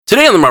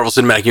Today on the Marvel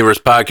Cinematic Universe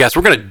podcast,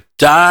 we're going to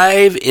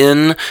dive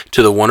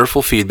into the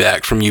wonderful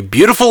feedback from you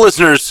beautiful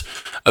listeners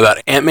about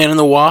Ant-Man and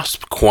the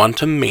Wasp: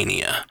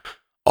 Quantumania.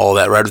 All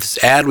that right with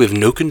this ad we have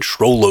no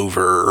control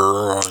over.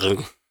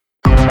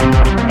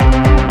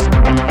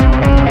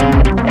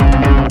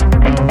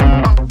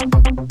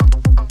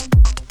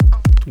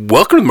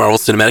 Welcome to the Marvel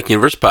Cinematic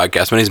Universe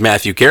podcast. My name is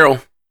Matthew Carroll.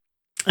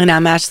 And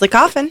I'm Ashley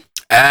Coffin.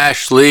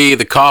 Ashley,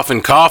 the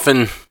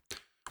Coffin.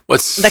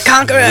 What's the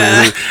Conqueror?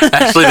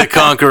 Ashley, the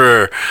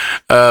Conqueror.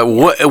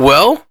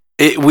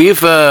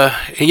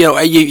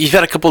 You've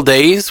had a couple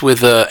days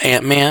with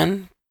Ant-Man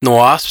and the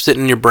Wasp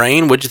sitting in your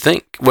brain. What'd you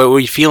think? What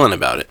were you feeling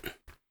about it?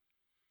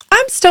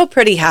 I'm still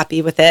pretty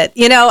happy with it.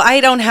 You know,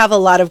 I don't have a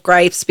lot of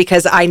gripes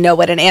because I know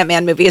what an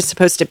Ant-Man movie is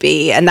supposed to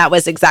be, and that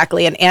was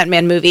exactly an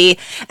Ant-Man movie.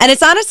 And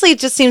it's honestly, it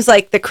just seems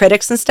like the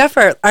critics and stuff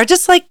are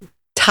just like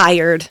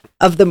tired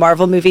of the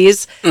Marvel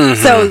movies. Mm-hmm.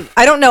 So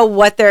I don't know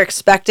what they're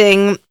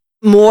expecting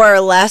more or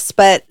less,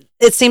 but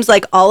it seems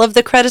like all of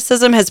the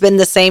criticism has been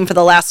the same for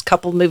the last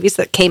couple movies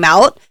that came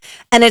out.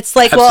 And it's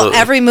like, Absolutely. Well,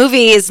 every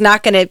movie is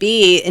not going to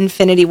be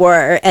Infinity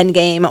War or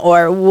Endgame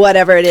or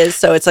whatever it is.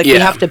 So it's like we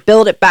have to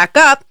build it back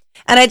up.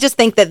 And I just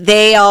think that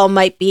they all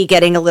might be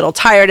getting a little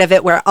tired of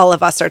it, where all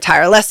of us are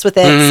tireless with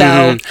it.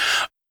 So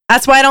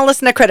that's why I don't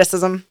listen to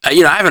criticism. I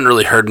haven't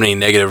really heard many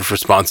negative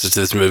responses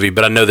to this movie,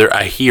 but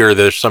I hear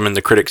there's some in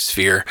the critic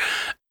sphere.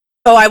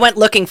 Oh, I went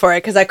looking for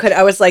it because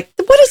I was like,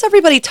 what is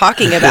everybody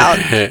talking about?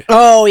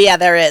 Oh, yeah,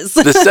 there is.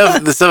 The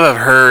stuff I've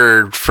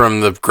heard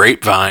from the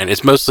grapevine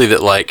is mostly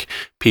that like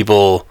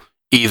people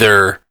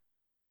either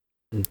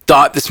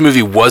thought this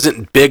movie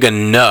wasn't big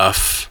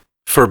enough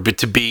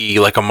to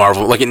be like a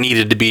Marvel, like it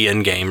needed to be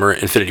Endgame or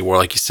Infinity War,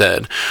 like you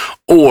said,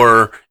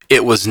 or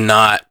it was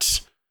not,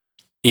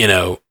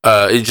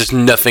 it's just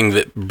nothing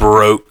that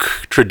broke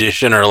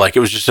tradition, or like it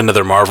was just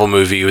another Marvel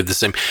movie with the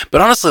same. But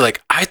honestly,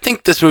 like I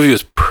think this movie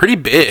was pretty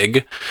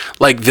big.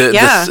 Like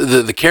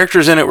the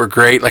characters in it were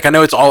great. Like I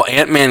know it's all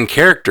Ant-Man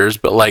characters,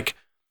 but like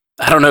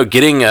I don't know,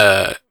 getting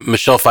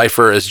Michelle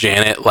Pfeiffer as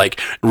Janet,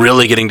 like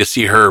really getting to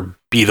see her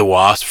be the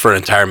Wasp for an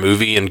entire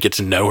movie and get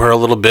to know her a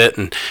little bit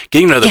and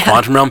getting to know the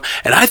quantum realm.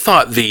 And I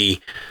thought the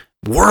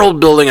world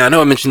building, I know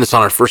I mentioned this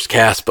on our first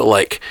cast, but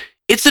like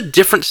it's a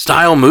different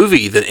style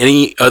movie than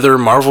any other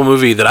Marvel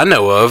movie that I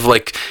know of.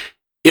 Like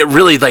it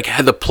really like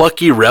had the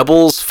plucky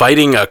rebels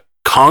fighting a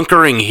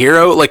conquering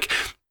hero. Like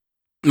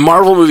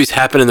Marvel movies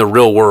happen in the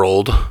real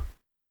world,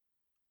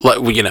 like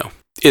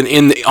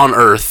on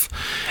Earth.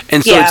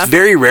 And so it's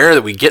very rare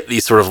that we get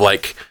these sort of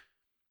like,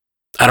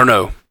 I don't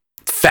know,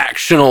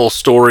 factional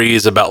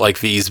stories about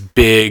like these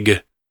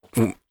big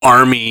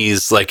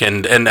armies, like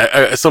and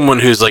someone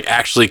who's like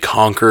actually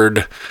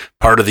conquered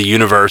part of the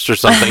universe or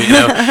something,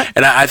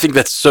 And I think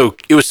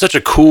it was such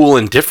a cool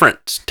and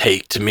different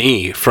take to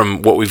me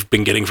from what we've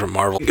been getting from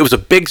Marvel. It was a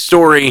big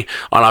story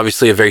on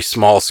obviously a very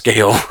small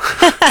scale.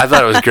 I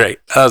thought it was great.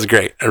 That was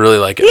great. I really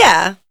like it.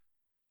 Yeah.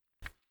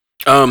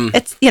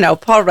 It's,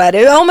 Paul Rudd.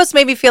 It almost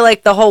made me feel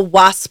like the whole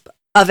Wasp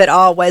of it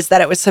all was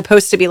that it was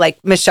supposed to be like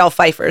Michelle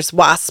Pfeiffer's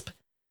Wasp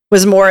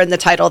was more in the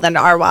title than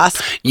our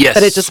Wasp. Yes.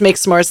 But it just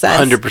makes more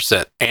sense.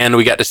 100%. And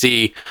we got to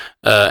see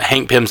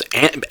Hank Pym's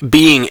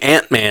being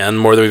Ant-Man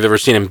more than we've ever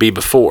seen him be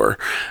before.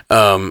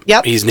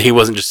 He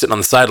wasn't just sitting on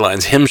the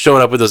sidelines. Him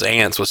showing up with those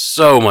ants was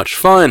so much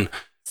fun.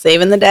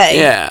 Saving the day.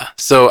 Yeah.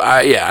 So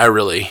I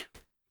really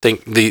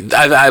think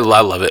I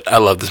love it. I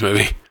love this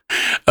movie.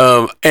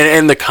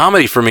 And the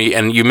comedy for me,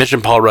 and you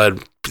mentioned Paul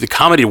Rudd, the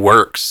comedy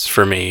works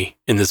for me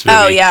in this movie.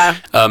 Oh, yeah.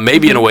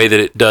 Maybe in a way that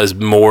it does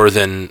more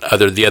than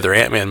the other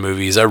Ant-Man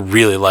movies. I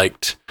really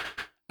liked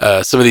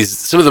some of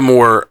the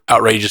more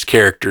outrageous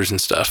characters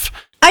and stuff.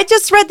 I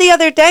just read the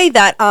other day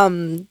that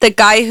the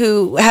guy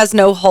who has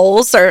no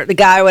holes, or the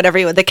guy,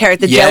 whatever, the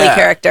jelly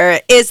character,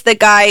 is the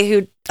guy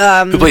who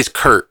plays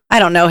Kurt. I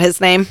don't know his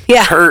name.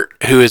 Yeah. Kurt,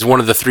 who is one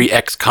of the 3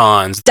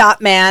 ex-cons.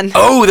 Dot Man.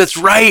 Oh, that's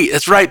right.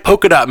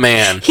 Polka Dot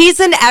Man. He's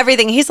in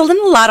everything. He's in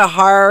a lot of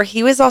horror.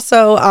 He was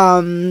also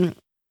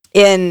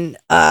in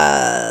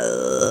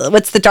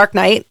what's The Dark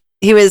Knight?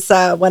 He was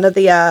one of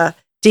the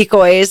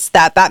decoys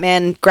that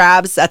Batman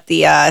grabs at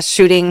the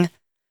shooting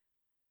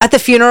at the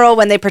funeral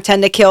when they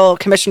pretend to kill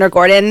Commissioner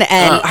Gordon,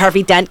 and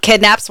Harvey Dent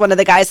kidnaps one of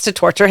the guys to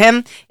torture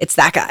him. It's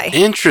that guy.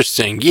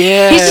 Interesting.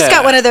 Yeah. He's just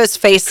got one of those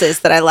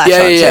faces that I latch on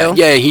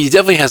to. Yeah, he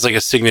definitely has like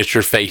a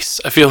signature face.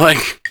 I feel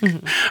like,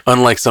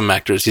 unlike some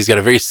actors, he's got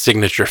a very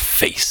signature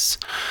face.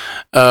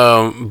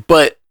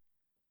 But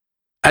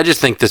I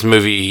just think this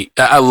movie,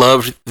 I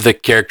loved the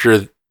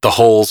character, the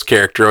Holes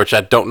character, which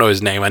I don't know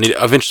his name.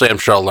 Eventually I'm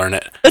sure I'll learn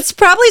it. It's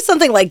probably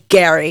something like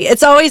Gary.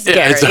 It's always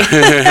Gary.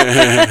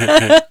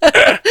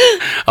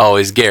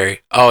 Always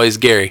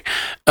Gary.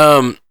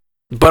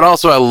 But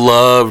also I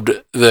loved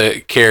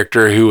the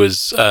character who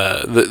was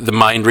the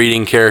mind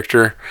reading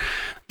character.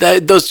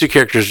 Those two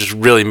characters just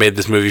really made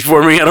this movie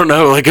for me. I don't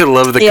know, like I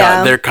love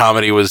their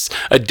comedy was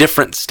a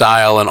different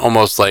style and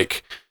almost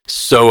like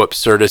so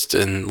absurdist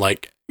and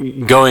like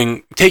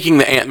taking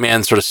the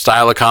Ant-Man sort of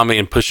style of comedy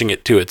and pushing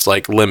it to its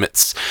like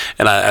limits,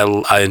 and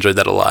I enjoyed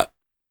that a lot.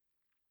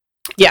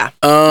 Yeah.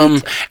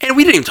 And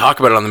we didn't even talk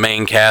about it on the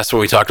main cast when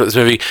we talked about this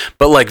movie,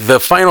 but like the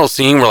final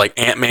scene where like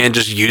Ant-Man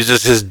just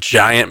uses his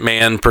giant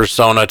man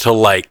persona to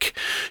like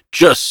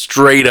just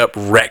straight up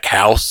wreck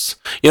house.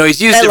 You know,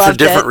 he's used it for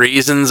different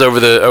reasons over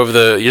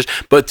the years,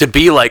 but to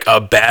be like a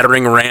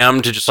battering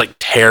ram to just like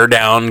tear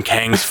down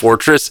Kang's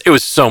fortress, it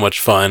was so much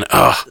fun.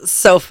 Oh,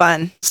 so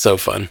fun. So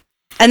fun.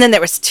 And then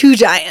there was two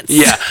giants.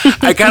 Yeah.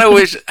 I kind of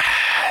wish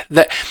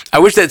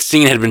that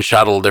scene had been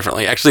shot a little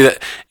differently. Actually,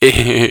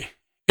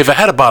 if I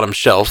had a bottom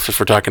shelf, if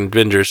we're talking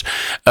Avengers,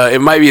 it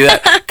might be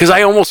that, because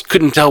I almost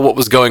couldn't tell what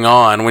was going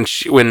on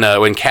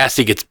when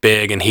Cassie gets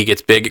big and he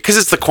gets big, because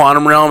it's the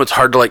quantum realm. It's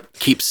hard to like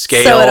keep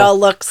scale. So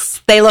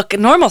they look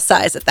normal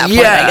size at that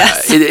point. I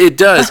guess it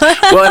does.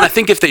 Well, and I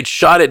think if they'd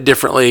shot it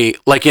differently,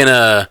 like in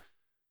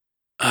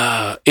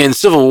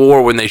Civil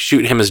War, when they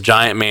shoot him as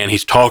Giant Man,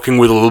 he's talking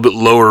with a little bit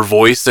lower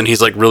voice and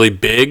he's like really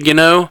big, you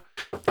know.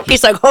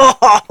 He's like,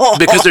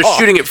 because they're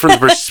shooting it from the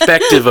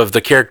perspective of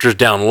the characters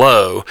down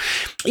low.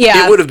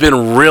 Yeah, it would have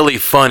been really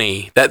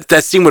funny. That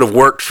scene would have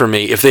worked for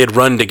me if they had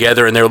run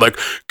together and they were like,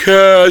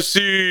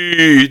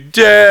 Cassie,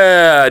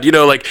 Dad, you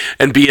know, like,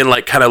 and being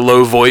like kind of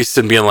low voiced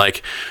and being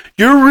like,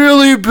 you're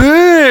really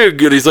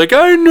big, and he's like,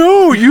 I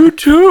know, you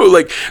too.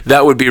 Like,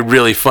 that would be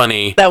really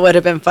funny. That would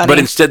have been funny. But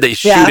instead they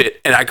shoot it,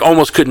 and I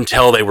almost couldn't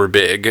tell they were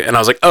big. And I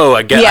was like, oh,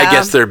 I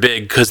guess they're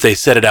big because they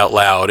said it out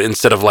loud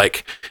instead of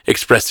like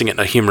expressing it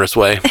in a humorous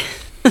way.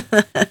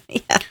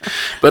 Yeah.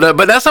 But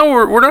that's not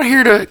we're not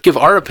here to give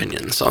our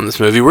opinions on this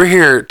movie. We're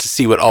here to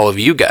see what all of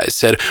you guys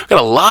said. We've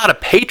got a lot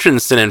of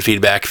patrons sending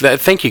feedback.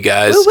 Thank you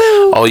guys,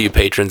 Woo-woo. All you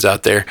patrons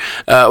out there.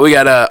 We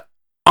got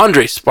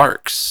Andre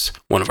Sparks,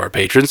 one of our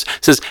patrons,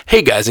 says,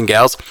 hey guys and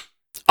gals,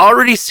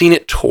 already seen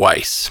it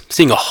twice.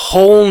 Seeing a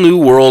whole new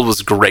world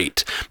was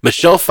great.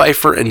 Michelle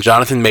Pfeiffer and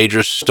Jonathan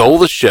Majors stole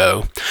the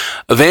show.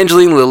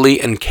 Evangeline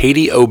Lilly and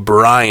Katie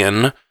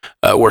O'Brien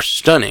were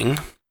stunning.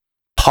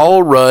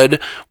 Paul Rudd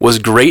was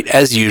great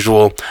as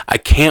usual. I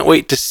can't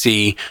wait to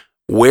see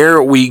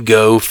where we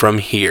go from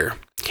here.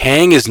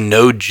 Kang is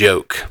no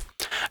joke.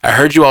 I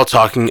heard you all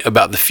talking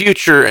about the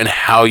future and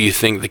how you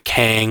think that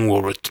Kang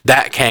will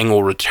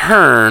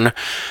return.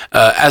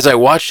 As I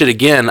watched it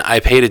again, I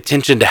paid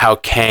attention to how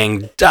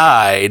Kang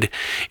died.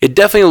 It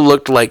definitely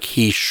looked like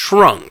he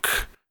shrunk.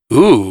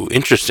 Ooh,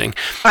 interesting.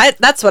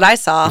 That's what I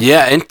saw.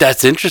 Yeah, and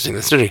that's interesting.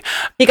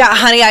 He got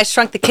Honey, I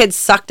Shrunk the Kids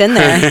sucked in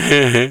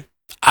there.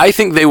 I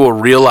think they will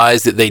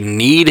realize that they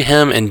need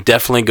him and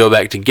definitely go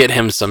back to get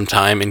him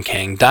sometime in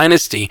Kang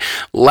Dynasty.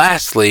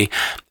 Lastly,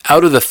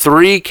 out of the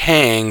 3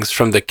 Kangs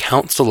from the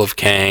Council of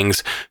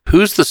Kangs,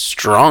 who's the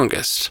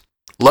strongest?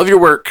 Love your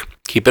work.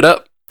 Keep it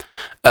up.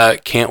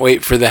 Can't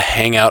wait for the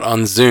hangout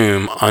on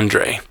Zoom,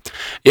 Andre.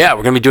 Yeah,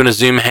 we're going to be doing a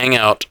Zoom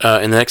hangout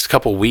in the next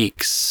couple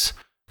weeks.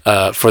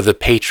 For the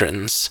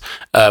patrons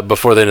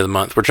before the end of the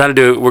month. We're going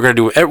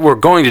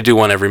to do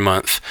one every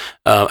month.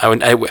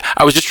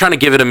 I was just trying to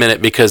give it a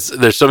minute because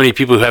there's so many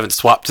people who haven't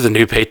swapped to the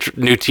new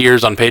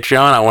tiers on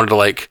Patreon. I wanted to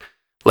like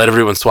let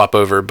everyone swap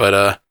over,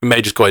 but we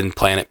may just go ahead and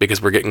plan it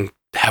because we're getting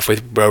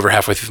over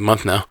halfway through the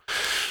month now.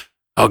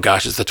 Oh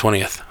gosh, it's the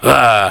 20th.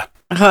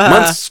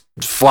 Months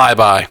fly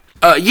by.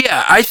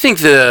 Yeah, I think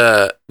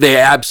they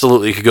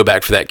absolutely could go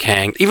back for that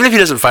Kang, even if he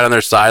doesn't fight on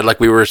their side like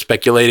we were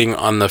speculating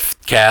on the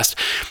cast.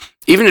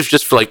 Even if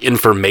just for like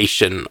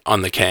information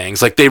on the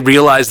Kangs, like they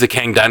realize the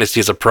Kang Dynasty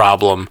is a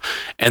problem,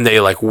 and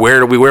they like,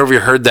 where have we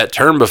heard that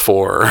term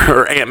before?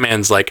 Or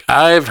Ant-Man's like,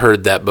 I've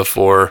heard that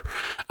before.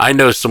 I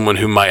know someone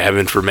who might have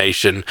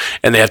information,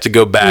 and they have to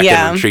go back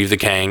and retrieve the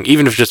Kang,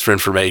 even if just for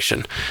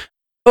information.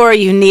 Or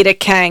you need a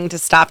Kang to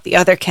stop the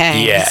other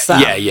Kang.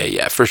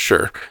 Yeah, for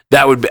sure.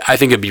 That would be, I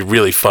think it'd be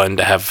really fun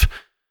to have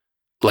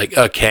like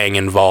a Kang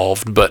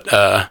involved, but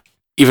I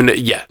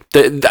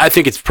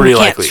think it's pretty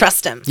likely. You can't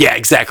trust him. Yeah,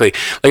 exactly.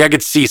 Like I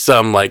could see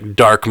some like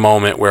dark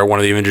moment where one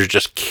of the Avengers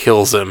just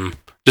kills him,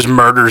 just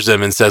murders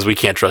him, and says we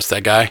can't trust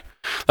that guy.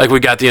 Like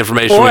we got the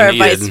information we needed. Or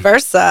vice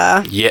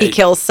versa. Yeah. He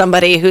kills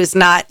somebody who's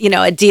not,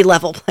 a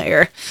D-level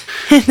player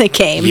in the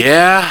game.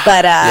 Yeah.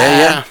 But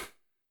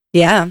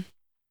yeah.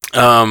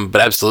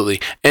 But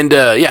absolutely, and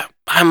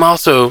I'm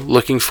also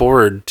looking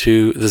forward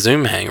to the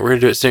Zoom hang. We're gonna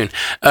do it soon.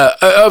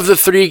 Of the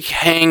 3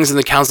 Kangs in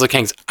the Council of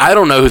Kangs, I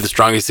don't know who the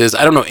strongest is.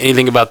 I don't know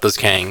anything about those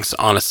Kangs,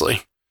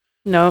 honestly.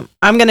 No,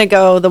 I'm gonna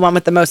go the one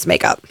with the most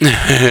makeup.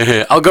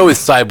 I'll go with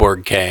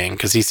Cyborg Kang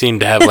because he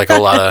seemed to have like a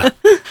lot of.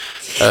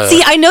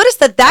 See, I noticed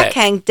that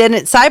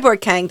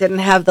Cyborg Kang didn't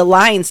have the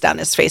lines down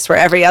his face where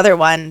every other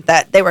one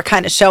that they were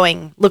kind of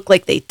showing looked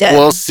like they did.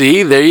 Well,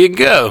 see, there you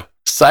go.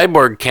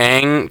 Cyborg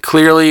Kang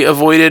clearly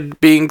avoided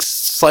being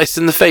sliced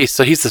in the face,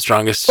 so he's the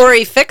strongest. Or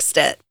he fixed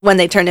it when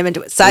they turned him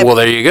into a cyborg. Well,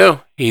 there you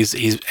go.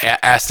 He's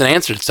asked and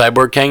answered.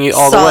 Cyborg Kang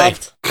all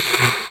Solved. The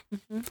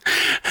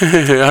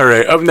way. All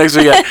right. Up next,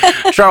 we got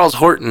Charles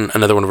Horton,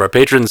 another one of our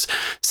patrons,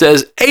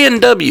 says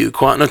A&W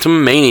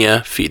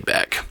Quantumania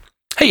Feedback.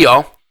 Hey,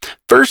 y'all.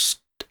 First,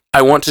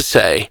 I want to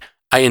say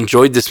I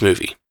enjoyed this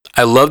movie.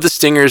 I love the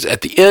stingers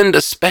at the end,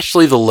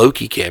 especially the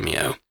Loki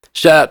cameo.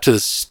 Shout out to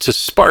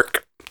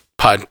Spark.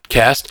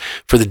 podcast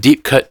for the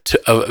deep cut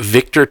of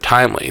Victor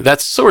Timely.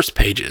 That's Source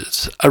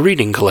Pages, a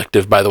reading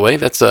collective, by the way.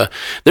 They're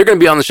going to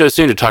be on the show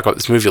soon to talk about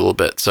this movie a little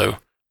bit, so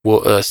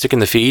we'll stick in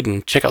the feed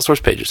and check out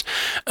Source Pages.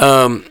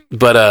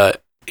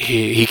 But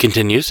he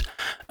continues.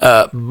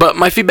 But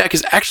my feedback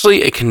is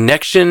actually a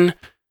connection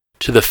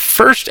to the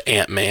first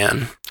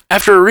Ant-Man.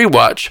 After a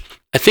rewatch,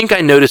 I think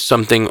I noticed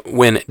something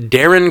when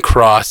Darren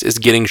Cross is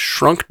getting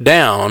shrunk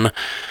down.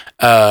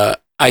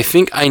 I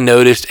think I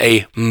noticed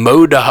a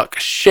MODOK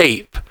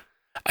shape.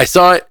 I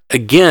saw it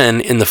again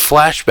in the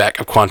flashback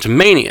of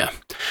Quantumania.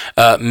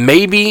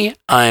 Maybe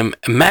I'm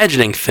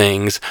imagining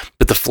things,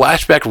 but the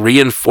flashback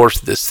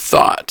reinforced this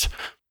thought.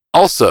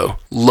 Also,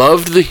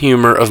 loved the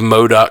humor of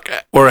MODOK,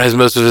 or as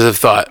most of us have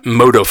thought,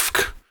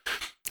 MODOK.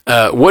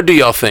 What do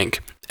y'all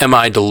think? Am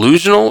I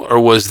delusional, or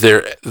was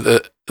there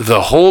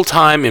the whole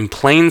time in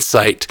plain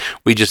sight,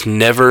 we just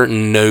never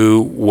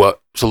knew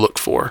what to look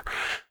for?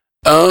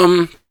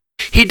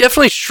 He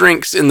definitely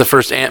shrinks in the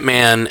first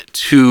Ant-Man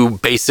to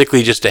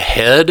basically just a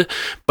head,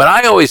 but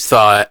I always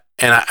thought,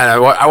 and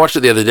I watched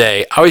it the other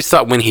day, I always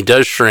thought when he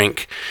does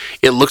shrink,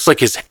 it looks like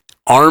his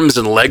arms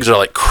and legs are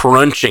like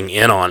crunching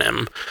in on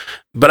him.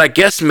 But I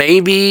guess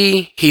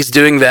maybe he's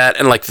doing that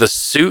and like the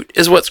suit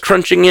is what's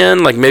crunching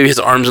in. Like maybe his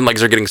arms and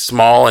legs are getting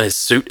small and his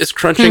suit is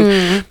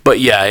crunching.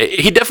 But yeah,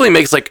 he definitely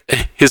makes like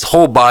his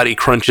whole body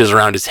crunches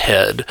around his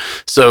head.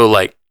 So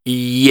like,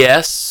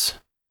 yes,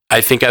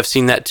 I think I've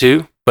seen that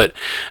too. But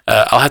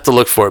I'll have to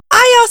look for it.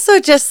 I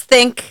also just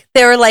think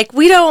they were like,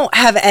 we don't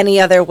have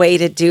any other way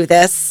to do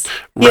this,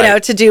 you know,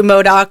 to do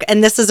MODOK.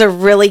 And this is a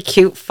really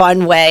cute,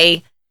 fun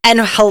way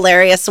and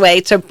hilarious way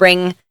to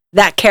bring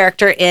that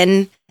character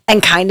in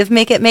and kind of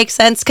make it make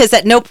sense. Because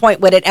at no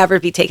point would it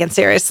ever be taken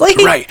seriously.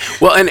 Right.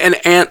 Well, and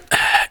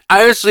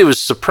I actually was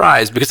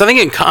surprised because I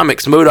think in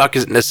comics, MODOK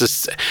isn't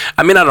necessarily,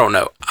 I mean, I don't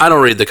know. I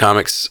don't read the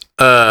comics.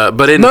 But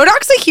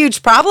MODOK's a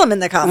huge problem in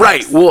the comics.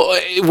 Right. Well,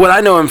 what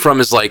I know him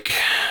from is like,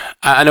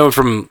 I know him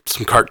from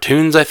some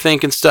cartoons, I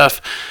think, and stuff.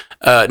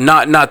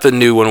 Not the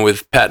new one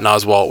with Patton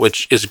Oswalt,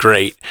 which is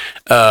great.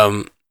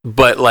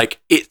 But like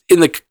in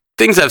the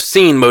things I've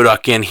seen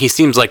MODOK in, he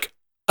seems like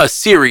a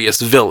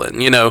serious villain,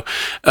 you know.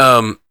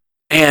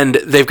 And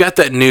they've got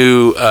that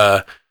new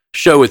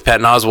show with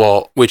Patton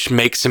Oswalt, which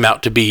makes him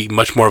out to be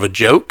much more of a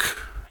joke,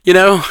 you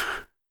know.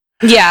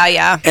 Yeah,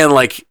 yeah. And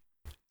like,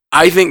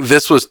 I think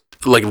this was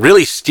like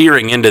really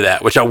steering into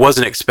that, which I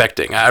wasn't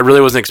expecting. I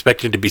really wasn't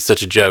expecting it to be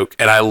such a joke,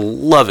 and I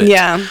love it.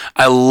 Yeah.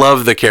 I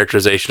love the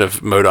characterization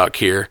of MODOK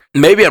here.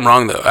 Maybe I'm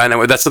wrong, though. I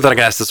know that's something I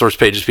can ask the Source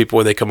Pages people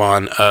when they come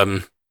on.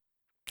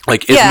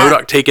 Like, is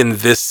MODOK taken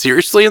this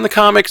seriously in the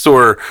comics,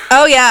 or?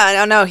 Oh,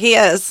 yeah. No, he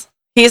is.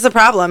 He's a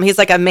problem. He's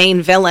like a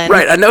main villain.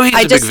 Right, I know he's a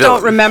big villain. I just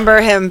don't remember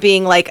him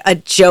being like a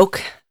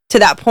joke to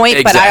that point,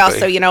 exactly. But I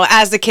also, you know,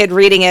 as a kid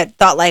reading it,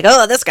 thought like,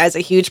 oh, this guy's a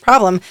huge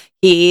problem.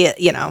 He,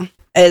 you know,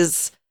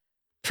 is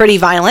pretty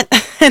violent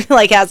and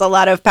like has a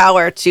lot of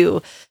power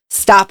to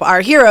stop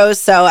our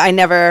heroes. So I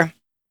never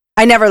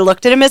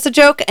looked at him as a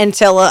joke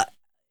until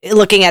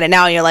looking at it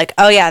now. And you're like,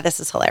 oh yeah, this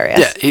is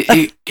hilarious.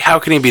 Yeah, how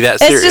can he be that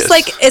serious?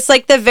 It's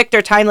like the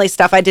Victor Timely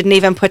stuff. I didn't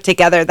even put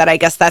together that. I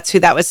guess that's who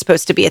that was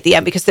supposed to be at the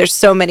end because there's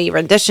so many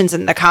renditions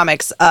in the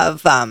comics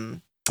of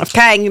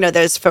Kang. You know,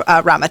 there's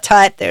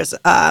Ramatut. There's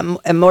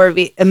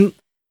Immortius,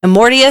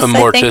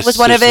 I think was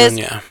one of his.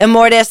 Yeah.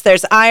 Immortus.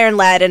 There's Iron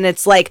Lad, and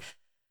it's like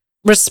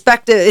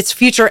respective. It's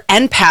future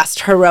and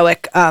past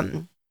heroic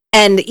and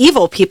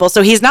evil people.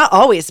 So he's not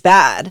always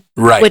bad,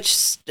 right?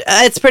 Which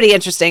it's pretty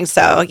interesting.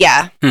 So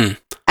yeah,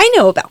 I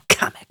know about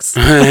comics.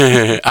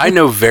 I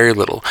know very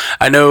little.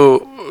 I know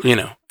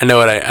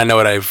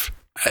what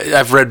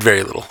I've read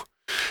very little.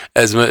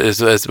 As much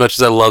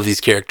as I love these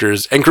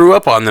characters and grew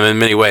up on them in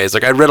many ways.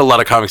 Like I read a lot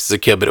of comics as a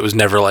kid, but it was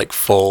never like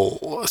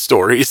full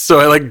stories. So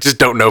I like just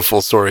don't know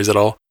full stories at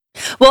all.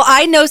 Well,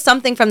 I know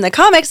something from the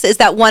comics is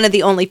that one of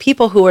the only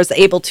people who was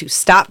able to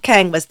stop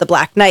Kang was the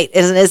Black Knight.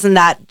 Isn't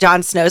that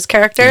Jon Snow's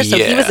character? So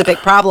he was a big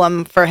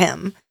problem for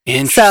him.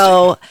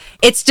 So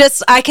it's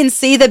just, I can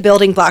see the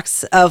building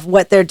blocks of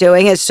what they're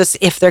doing. It's just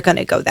if they're going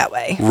to go that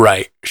way.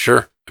 Right.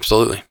 Sure.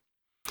 Absolutely.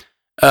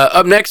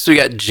 Up next, we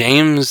got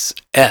James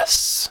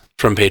S.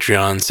 from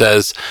Patreon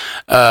says,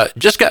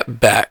 just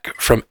got back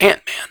from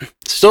Ant-Man.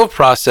 Still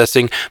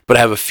processing, but I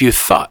have a few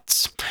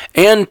thoughts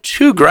and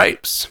 2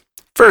 gripes.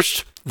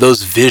 First,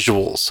 those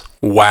visuals.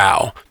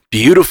 Wow.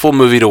 Beautiful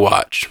movie to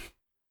watch.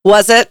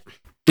 Was it?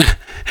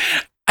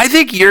 I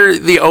think you're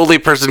the only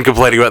person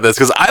complaining about this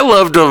because I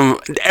loved them.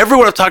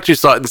 Everyone I've talked to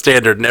saw it in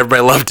standard and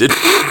everybody loved it.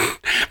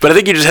 But I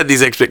think you just had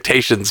these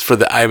expectations for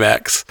the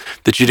IMAX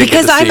that you didn't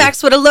get to see.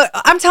 IMAX would have looked,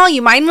 I'm telling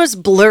you, mine was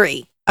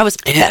blurry. I was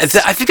pissed.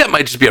 Yeah, I think that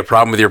might just be a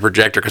problem with your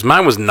projector because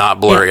mine was not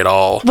blurry at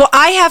all. Well,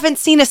 I haven't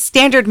seen a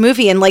standard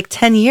movie in like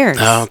 10 years.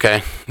 Oh,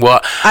 okay.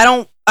 Well, I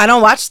don't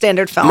watch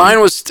standard film. Mine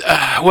was,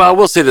 well, I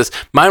will say this.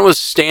 Mine was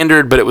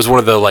standard, but it was one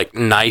of the like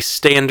nice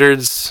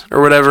standards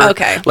or whatever.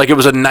 Okay. Like it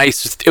was it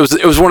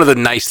was one of the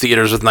nice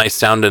theaters with nice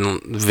sound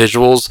and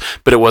visuals,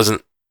 but it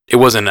wasn't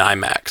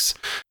IMAX.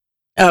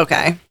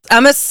 Okay.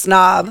 I'm a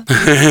snob.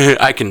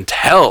 I can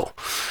tell.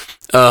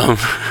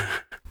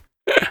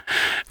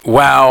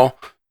 Wow.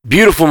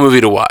 Beautiful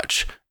movie to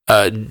watch.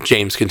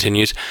 James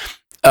continues.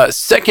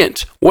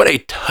 Second, what a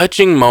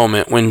touching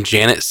moment when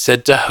Janet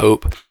said to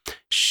Hope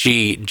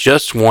she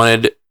just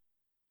wanted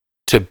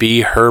to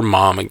be her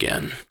mom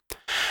again.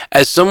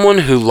 As someone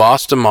who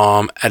lost a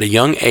mom at a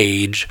young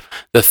age,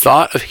 the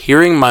thought of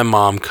hearing my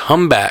mom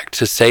come back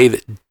to say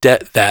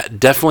that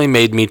definitely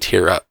made me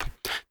tear up.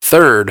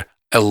 Third,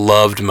 I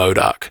loved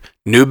MODOK.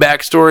 New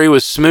backstory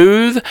was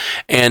smooth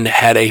and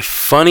had a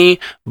funny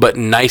but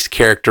nice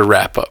character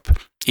wrap up,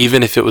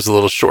 even if it was a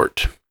little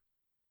short.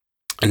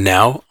 And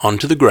now, on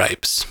to the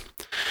gripes.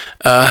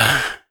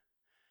 I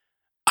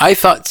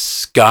thought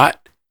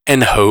Scott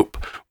and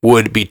Hope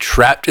would be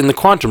trapped in the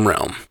quantum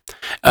realm.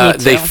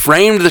 They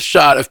framed the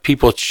shot of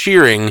people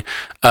cheering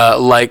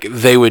like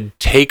they would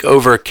take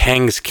over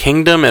Kang's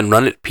kingdom and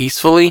run it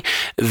peacefully.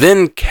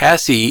 Then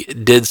Cassie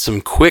did some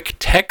quick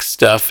tech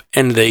stuff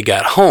and they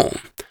got home.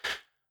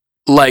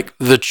 Like,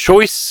 the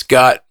choice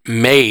Scott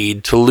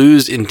made to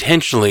lose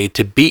intentionally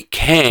to beat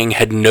Kang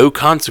had no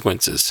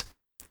consequences.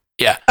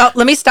 Yeah. Oh,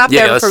 let me stop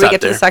there before we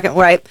get to the second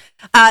gripe.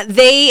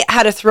 They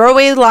had a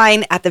throwaway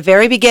line at the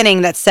very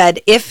beginning that said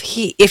if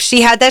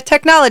she had that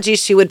technology,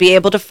 she would be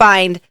able to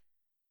find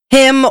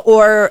him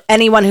or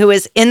anyone who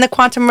is in the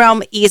quantum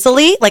realm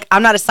easily. Like,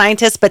 I'm not a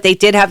scientist, but they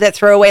did have that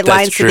throwaway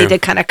line, so they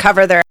did kind of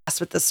cover their ass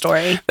with the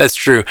story. That's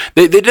true.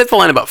 They did the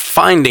line about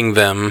finding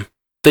them.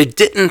 They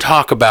didn't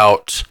talk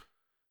about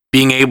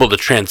being able to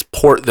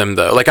transport them,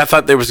 though. Like, I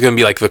thought there was going to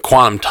be, like, the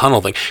quantum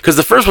tunnel thing. Because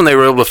the first one, they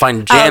were able to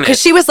find Janet.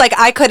 Because she was like,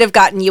 I could have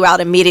gotten you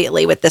out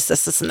immediately with this,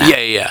 and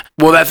that. Yeah.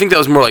 Well, I think that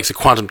was more like the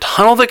quantum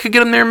tunnel that could get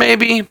them there,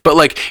 maybe. But,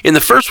 like, in the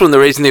first one,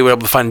 the reason they were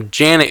able to find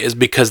Janet is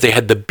because they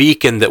had the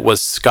beacon that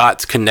was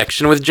Scott's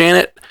connection with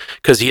Janet.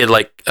 Because he had,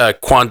 like, they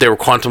were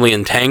quantumly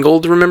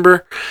entangled,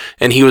 remember?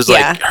 And he was,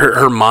 like,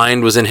 her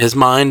mind was in his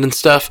mind and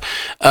stuff.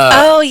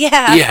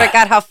 I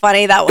forgot how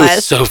funny that was. It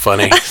was so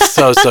funny.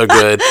 so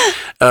good.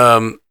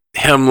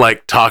 Him,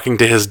 like, talking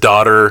to his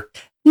daughter.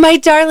 My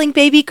darling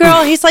baby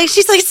girl. She's like,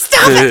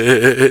 stop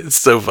it. It's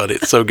so funny.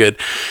 It's so good.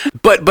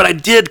 But I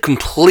did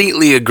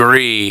completely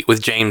agree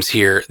with James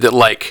here that,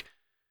 like,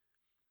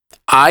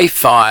 I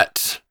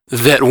thought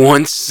that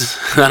once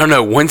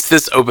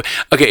this open...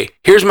 Okay,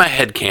 here's my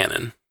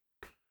headcanon.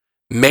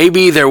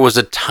 Maybe there was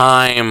a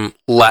time...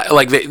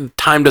 the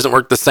time doesn't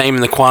work the same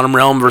in the quantum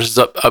realm versus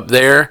up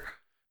there.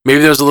 Maybe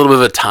there was a little bit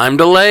of a time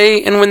delay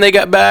in when they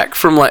got back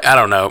from, like, I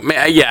don't know.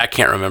 I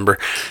can't remember.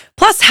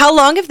 Plus, how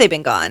long have they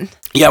been gone?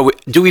 Yeah,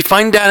 do we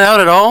find that out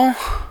at all?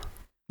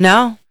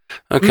 No.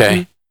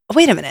 Okay. Mm-hmm.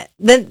 Wait a minute.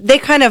 They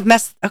kind of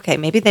messed... Okay,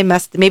 maybe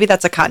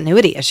that's a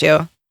continuity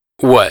issue.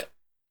 What?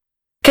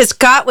 Because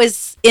Scott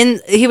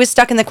he was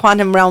stuck in the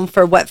quantum realm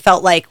for what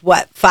felt like,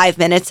 5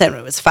 minutes, and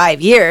it was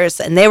 5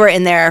 years, and they were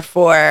in there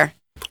for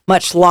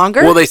much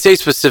longer? Well, they say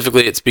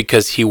specifically it's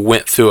because he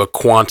went through a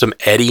quantum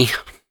eddy.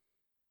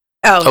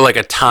 Oh, or like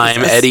a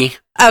time eddy.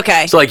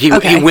 Okay. So, like, he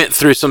went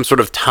through some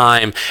sort of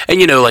time, and,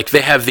 you know, like,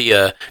 they have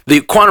the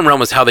quantum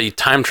realm is how they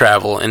time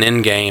travel in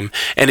Endgame,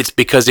 and it's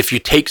because if you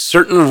take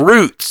certain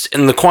routes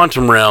in the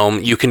quantum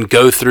realm, you can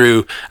go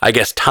through, I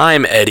guess,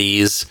 time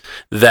eddies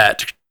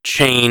that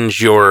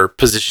change your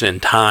position in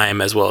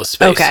time as well as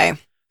space. Okay.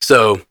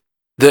 So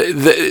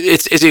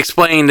it's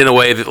explained in a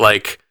way that,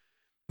 like,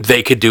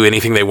 they could do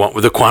anything they want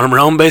with the quantum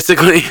realm,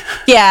 basically.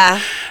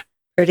 Yeah.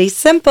 Pretty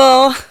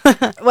simple.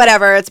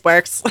 Whatever, it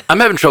works. I'm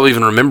having trouble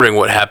even remembering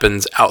what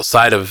happens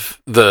outside of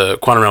the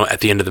quantum realm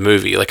at the end of the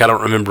movie. Like, I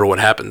don't remember what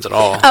happens at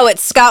all. Oh,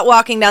 it's Scott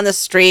walking down the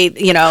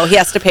street. You know, he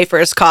has to pay for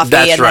his coffee.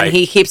 Then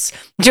he keeps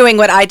doing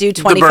what I do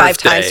 25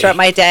 times throughout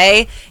my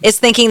day, is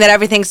thinking that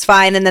everything's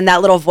fine. And then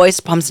that little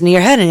voice pumps into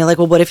your head. And you're like,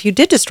 well, what if you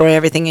did destroy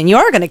everything and you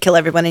are going to kill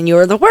everyone and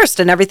you're the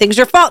worst and everything's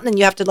your fault? And then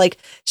you have to, like,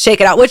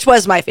 shake it out, which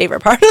was my favorite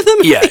part of the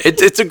movie. Yeah,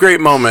 it's a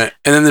great moment.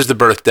 And then there's the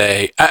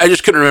birthday. I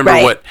just couldn't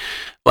remember what...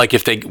 Like,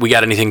 if we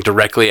got anything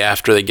directly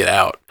after they get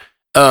out.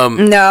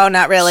 No,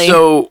 not really.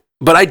 So,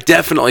 but I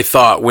definitely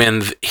thought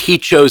when he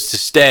chose to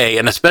stay,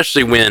 and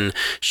especially when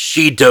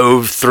she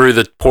dove through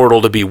the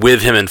portal to be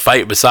with him and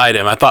fight beside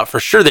him, I thought for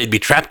sure they'd be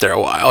trapped there a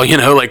while, you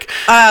know, like.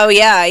 Oh,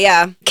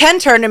 yeah. Ken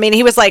turned to me and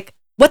he was like,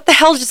 what the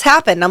hell just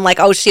happened? I'm like,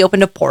 oh, she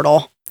opened a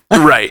portal.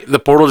 Right. The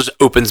portal just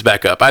opens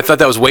back up. I thought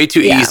that was way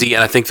too easy,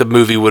 and I think the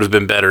movie would have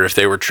been better if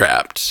they were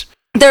trapped.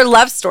 Their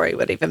love story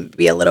would even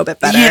be a little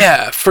bit better.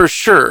 Yeah, for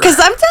sure. Because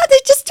they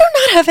just do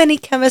not have any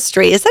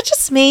chemistry. Is that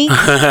just me?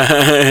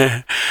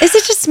 Is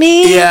it just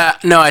me? Yeah,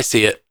 no, I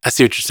see it. I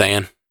see what you're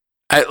saying.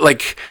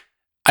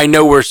 I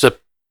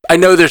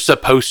know they're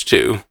supposed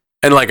to,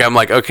 and, like, I'm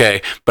like,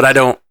 okay, but I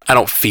don't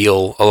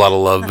feel a lot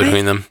of love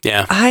between them.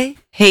 Yeah, I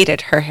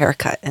hated her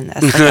haircut in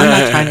this. Like, I'm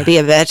not trying to be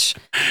a bitch.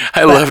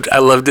 I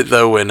loved it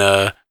though when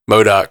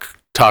MODOK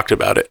talked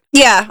about it.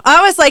 Yeah,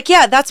 I was like,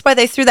 yeah, that's why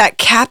they threw that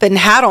cap and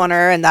hat on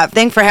her and that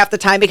thing for half the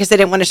time, because they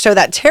didn't want to show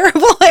that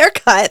terrible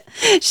haircut.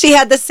 She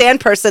had the sand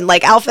person,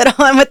 like, outfit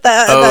on with the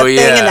thing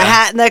and the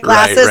hat and the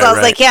glasses. Right. I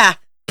was like, yeah,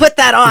 put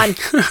that on.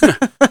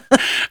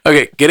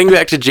 Okay, getting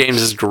back to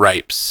James's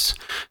gripes.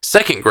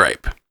 Second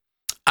gripe.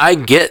 I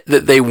get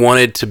that they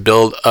wanted to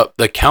build up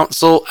the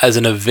council as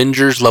an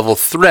Avengers level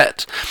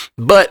threat,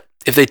 but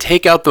if they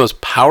take out the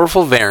most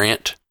powerful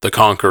variant, the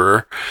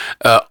Conqueror,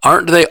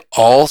 aren't they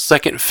all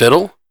second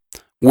fiddle?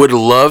 Would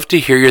love to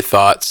hear your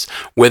thoughts,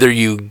 whether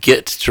you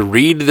get to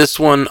read this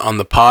one on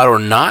the pod or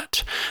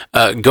not.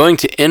 Going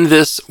to end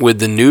this with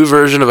the new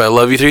version of I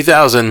Love You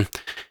 3000.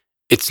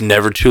 It's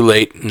never too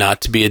late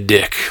not to be a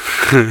dick.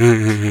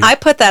 I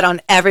put that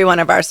on every one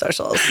of our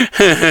socials.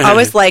 I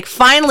was like,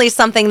 finally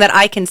something that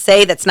I can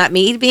say that's not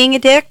me being a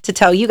dick to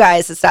tell you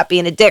guys to stop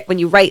being a dick when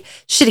you write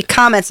shitty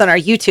comments on our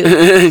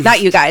YouTube.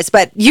 Not you guys,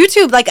 but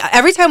YouTube. Like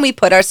every time we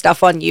put our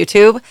stuff on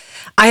YouTube,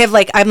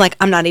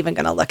 I'm not even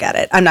going to look at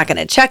it. I'm not going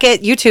to check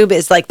it. YouTube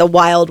is like the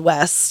Wild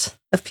West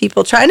of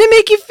people trying to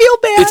make you feel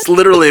bad. It's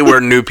literally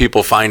where new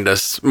people find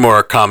us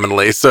more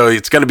commonly. So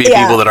it's going to be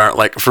people that aren't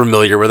like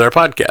familiar with our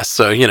podcast.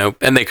 So,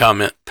 and they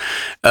comment.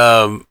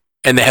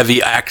 And they have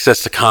the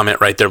access to comment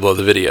right there below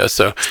the video.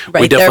 So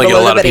we definitely get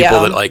a lot of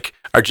people that like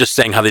are just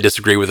saying how they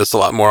disagree with us a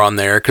lot more on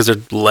there because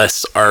they're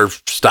less our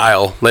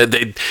style.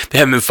 They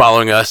haven't been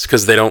following us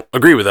because they don't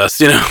agree with us,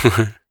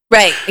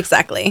 Right,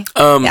 exactly.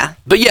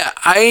 But yeah,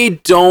 I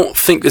don't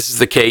think this is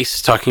the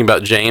case, talking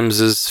about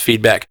James's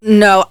feedback.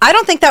 No, I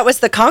don't think that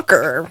was the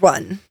Conqueror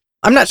one.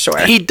 I'm not sure.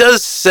 He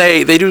does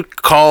say,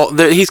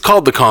 he's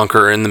called the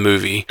Conqueror in the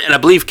movie. And I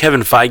believe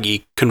Kevin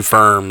Feige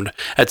confirmed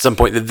at some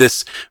point that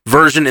this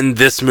version in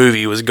this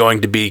movie was going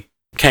to be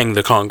Kang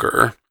the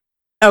Conqueror.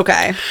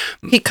 Okay.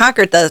 He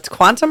conquered the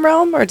quantum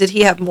realm, or did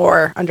he have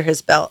more under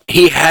his belt?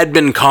 He had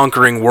been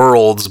conquering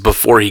worlds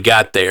before he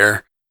got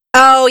there.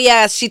 Oh,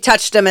 yes. She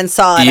touched him and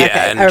saw it. Yeah,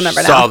 okay, and I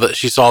remember now.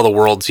 She saw the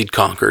worlds he'd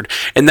conquered.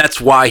 And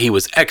that's why he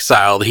was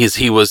exiled.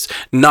 He was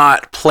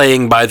not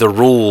playing by the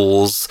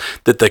rules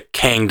that the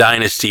Kang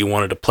dynasty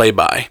wanted to play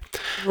by.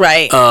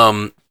 Right.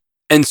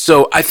 And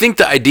so I think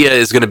the idea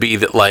is going to be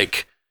that,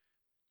 like,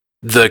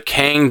 the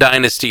Kang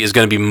dynasty is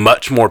going to be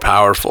much more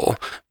powerful.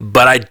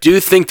 But I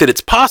do think that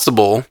it's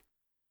possible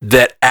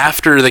that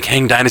after the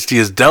Kang dynasty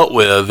is dealt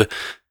with,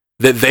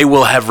 that they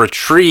will have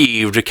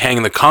retrieved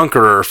Kang the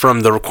Conqueror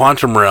from the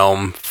quantum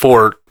realm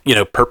for,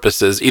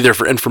 purposes, either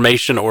for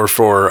information or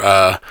for,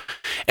 and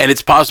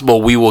it's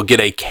possible we will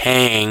get a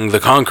Kang the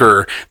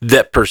Conqueror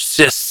that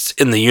persists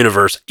in the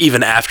universe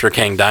even after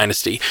Kang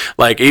Dynasty.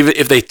 Like, even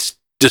if they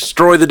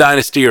destroy the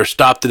dynasty or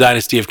stop the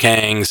dynasty of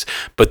Kangs,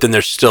 but then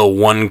there's still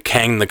one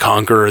Kang the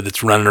Conqueror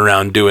that's running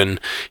around doing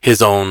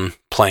his own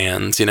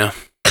plans,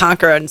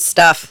 Conquering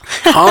stuff.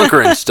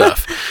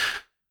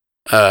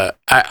 I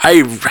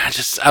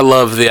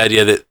love the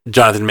idea that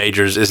Jonathan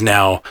Majors is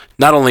now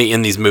not only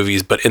in these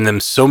movies, but in them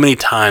so many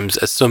times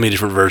as so many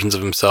different versions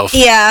of himself.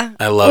 Yeah.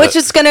 I love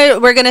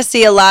it. We're going to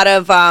see a lot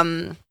of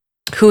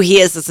who he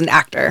is as an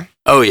actor.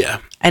 Oh, yeah.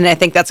 And I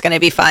think that's going to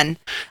be fun.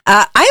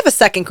 I have a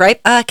second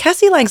gripe.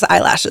 Cassie Lang's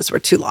eyelashes were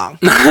too long.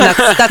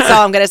 That's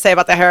all I'm going to say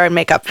about the hair and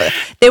makeup.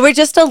 They were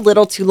just a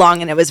little too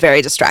long and it was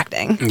very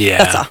distracting. Yeah.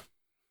 That's all.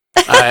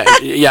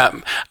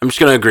 I'm just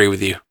going to agree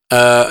with you.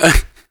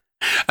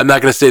 I'm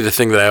not going to say the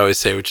thing that I always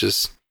say, which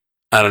is,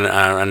 I don't know.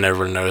 I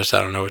never noticed.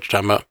 I don't know what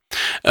you're talking about.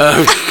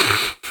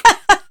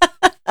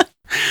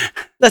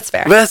 That's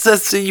fair.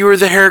 That's you were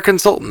the hair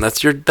consultant.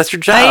 That's your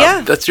job.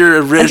 Yeah. That's your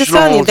original I'm just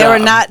telling you,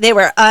 job. they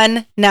were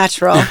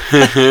unnatural.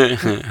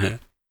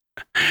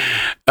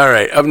 All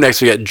right, up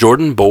next we got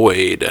Jordan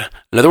Boyd,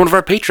 another one of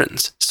our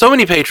patrons. So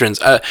many patrons,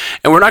 and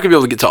we're not going to be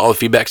able to get to all the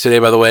feedbacks today,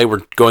 by the way.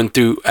 We're going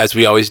through, as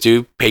we always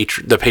do,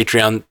 the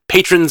Patreon.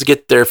 Patrons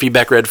get their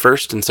feedback read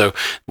first, and so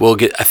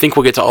I think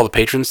we'll get to all the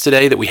patrons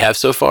today that we have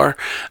so far.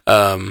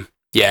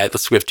 We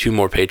have 2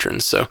 more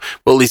patrons, so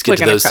we'll at least get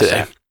to those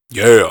today.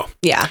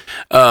 Yeah.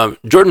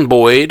 Jordan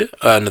Boyd,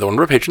 another one of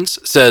our patrons,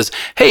 says,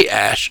 "Hey,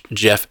 Ash,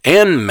 Jeff,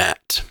 and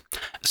Matt.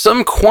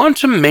 Some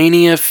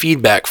Quantumania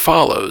feedback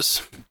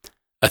follows.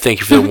 I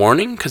thank you for the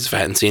warning, because if I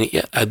hadn't seen it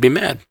yet, I'd be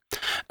mad.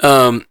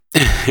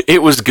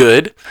 It was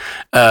good,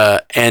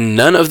 and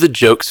none of the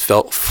jokes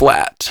felt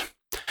flat.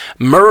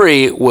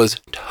 Murray was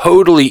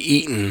totally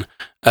eaten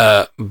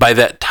by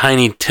that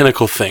tiny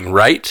tentacle thing,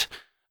 right?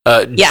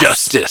 Yes.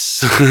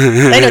 Justice."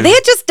 I know, they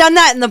had just done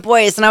that in The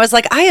Boys, and I was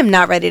like, I am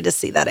not ready to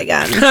see that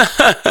again.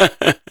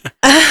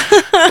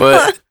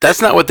 But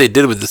that's not what they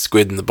did with the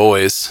squid in The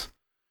Boys.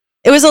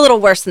 It was a little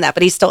worse than that,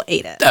 but he still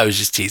ate it. I was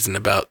just teasing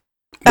about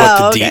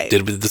what the Deep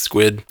did with the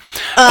squid.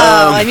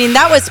 I mean,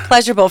 that was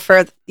pleasurable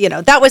for,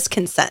 that was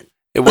consent.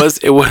 It was,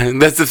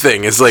 that's the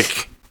thing. It's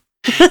like,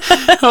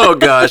 oh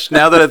gosh,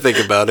 now that I think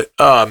about it,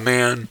 oh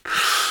man.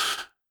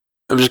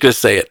 I'm just going to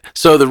say it.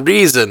 So the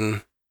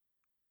reason,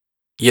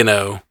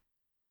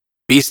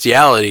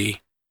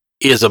 bestiality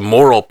is a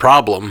moral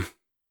problem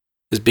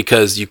is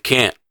because you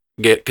can't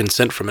get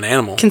consent from an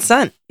animal.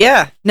 Consent,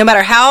 yeah. No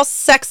matter how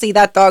sexy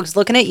that dog's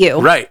looking at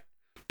you. Right.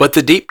 But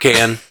the Deep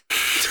can.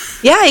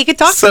 Yeah, you could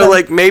talk to them. So,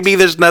 like, maybe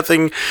there's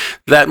nothing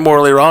that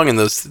morally wrong in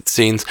those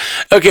scenes.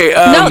 Okay.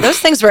 No, those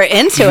things were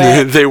into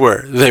it. They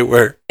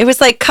were. It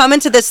was like coming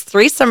to this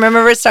threesome.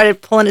 Remember, it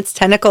started pulling its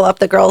tentacle up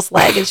the girl's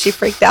leg and she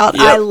freaked out.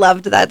 Yep. I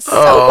loved that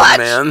so much.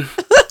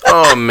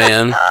 Oh,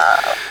 man.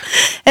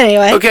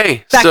 Anyway,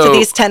 Okay, back to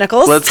these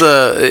tentacles. Let's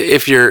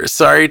if you're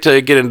sorry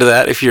to get into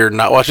that, if you're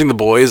not watching The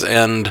Boys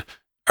and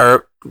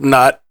are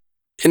not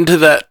into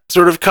that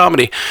sort of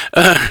comedy,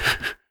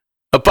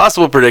 a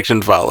possible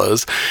prediction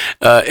follows.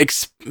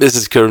 This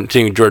is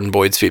continuing Jordan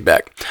Boyd's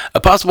feedback. A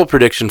possible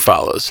prediction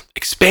follows,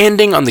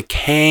 expanding on the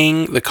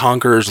Kang the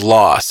Conqueror's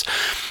loss.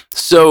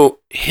 So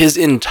his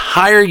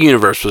entire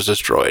universe was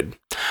destroyed.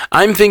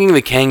 I'm thinking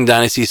the Kang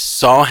dynasty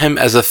saw him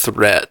as a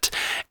threat,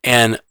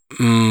 and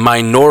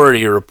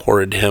Minority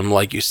reported him,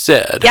 like you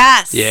said.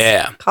 Yes.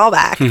 Yeah. Call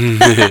back.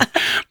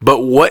 But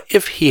what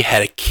if he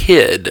had a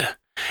kid,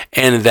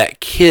 and that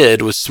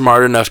kid was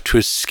smart enough to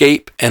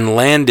escape and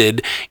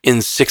landed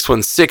in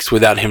 616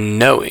 without him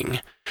knowing?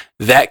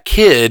 That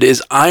kid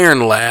is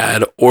Iron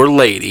Lad or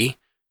Lady,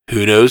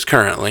 who knows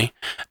currently.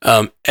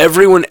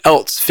 Everyone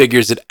else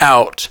figures it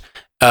out.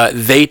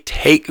 They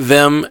take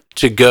them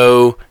to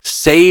go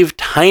save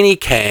Tiny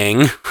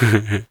Kang,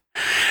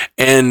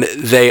 and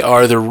they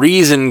are the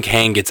reason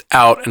Kang gets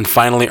out and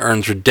finally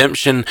earns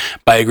redemption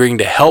by agreeing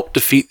to help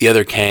defeat the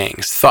other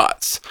Kangs.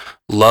 Thoughts?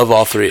 Love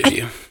all three of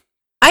you.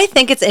 I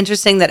think it's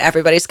interesting that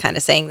everybody's kind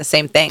of saying the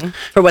same thing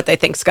for what they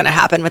think is going to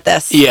happen with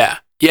this. Yeah.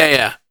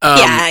 Yeah.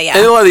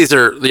 And a lot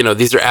of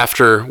these are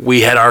after we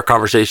had our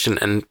conversation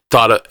and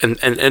thought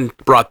and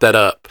brought that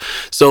up.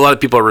 So a lot of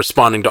people are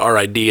responding to our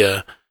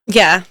idea.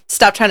 Yeah,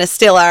 stop trying to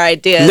steal our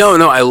ideas. No,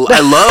 I love.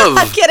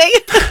 I'm kidding.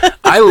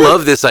 I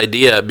love this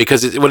idea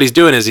because what he's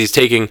doing is he's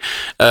taking.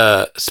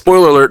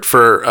 Spoiler alert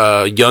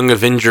for Young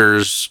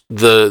Avengers,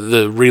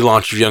 the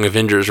relaunch of Young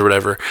Avengers or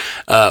whatever.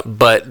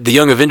 But the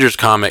Young Avengers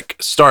comic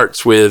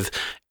starts with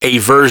a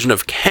version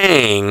of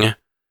Kang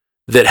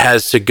that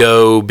has to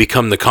go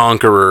become the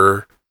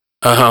Conqueror,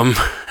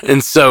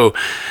 and so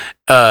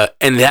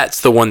and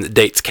that's the one that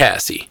dates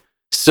Cassie.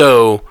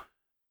 So.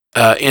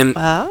 So in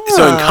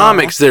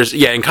comics,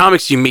 in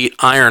comics you meet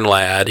Iron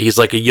Lad. He's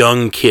like a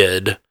young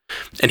kid,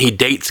 and he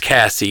dates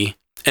Cassie,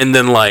 and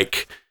then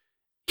like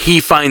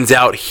he finds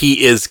out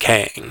he is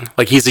Kang.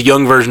 Like he's a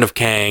young version of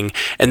Kang,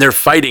 and they're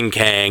fighting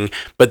Kang,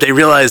 but they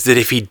realize that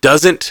if he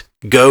doesn't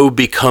go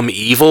become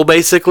evil,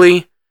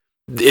 basically,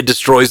 it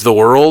destroys the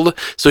world.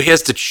 So he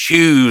has to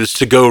choose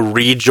to go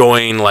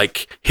rejoin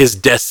like his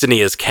destiny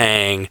as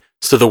Kang.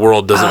 So the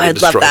world doesn't get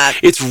destroyed. Love that.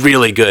 It's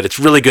really good.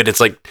 It's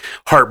like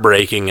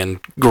heartbreaking and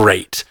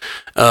great.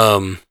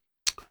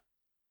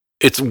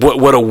 It's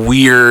what a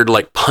weird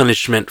like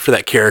punishment for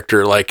that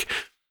character. Like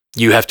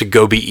you have to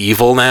go be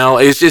evil now.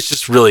 It's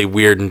just really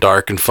weird and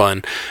dark and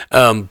fun.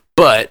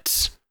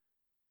 But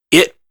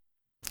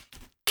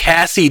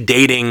Cassie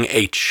dating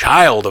a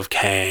child of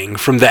Kang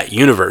from that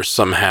universe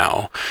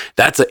somehow.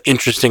 That's an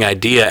interesting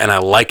idea, and I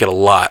like it a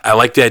lot. I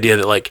like the idea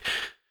that like.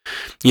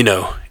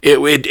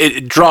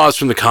 It draws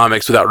from the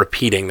comics without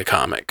repeating the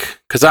comic.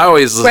 Because I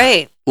always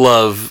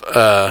love,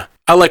 I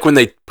like when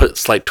they put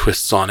slight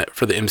twists on it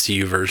for the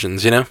MCU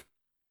versions,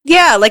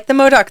 Yeah, like the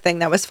MODOK thing.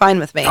 That was fine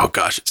with me. Oh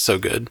gosh, it's so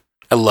good.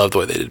 I love the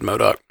way they did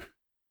MODOK.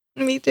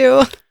 Me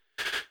too.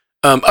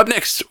 Up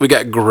next, we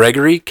got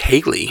Gregory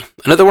Cayley,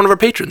 another one of our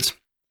patrons.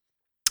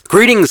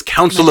 Greetings,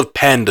 Council of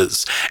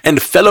Pandas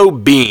and fellow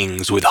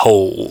beings with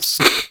holes.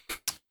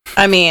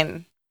 I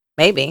mean...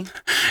 Maybe.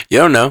 You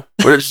don't know.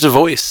 We're just a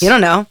voice. You don't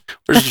know.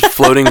 We're just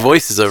floating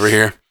voices over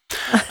here.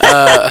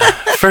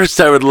 First,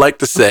 I would like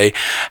to say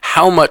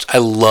how much I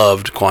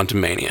loved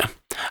Quantumania.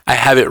 I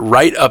have it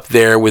right up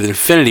there with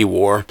Infinity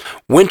War,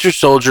 Winter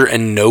Soldier,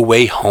 and No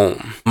Way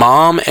Home.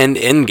 Mom and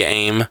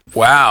Endgame.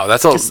 Wow,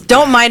 that's a. Just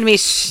don't mind me.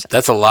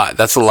 That's a lot.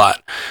 That's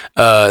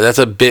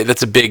a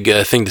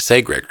big thing to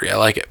say, Gregory. I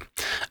like it.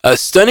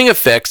 Stunning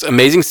effects,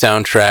 amazing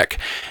soundtrack,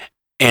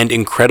 and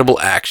incredible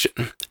action.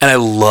 And I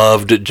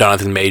loved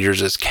Jonathan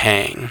Majors as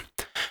Kang.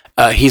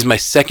 He's my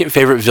second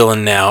favorite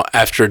villain now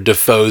after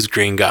Dafoe's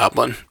Green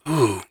Goblin.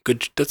 Ooh,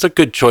 good. That's a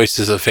good choice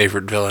as a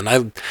favorite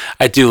villain.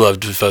 I do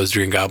love Dafoe's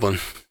Green Goblin.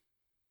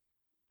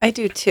 I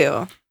do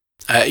too.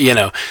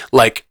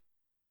 Like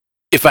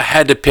if I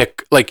had to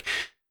pick, like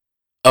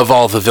of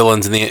all the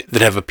villains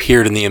that have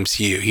appeared in the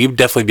MCU, he'd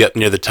definitely be up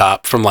near the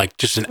top from like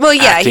just an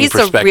acting he's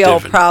perspective. A real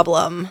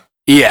problem.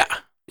 Yeah.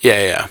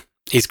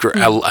 He's great.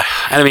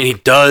 I mean, he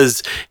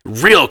does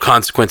real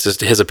consequences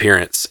to his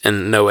appearance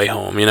in No Way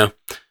Home,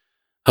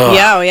 Oh.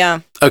 Yeah.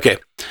 Okay.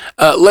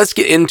 Let's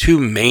get into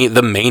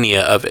the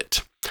mania of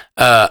it.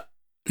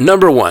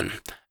 Number one,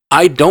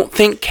 I don't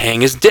think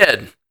Kang is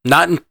dead.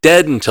 Not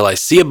dead until I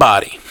see a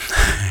body.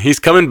 He's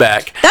coming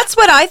back. That's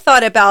what I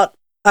thought about,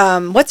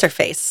 what's her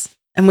face?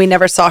 And we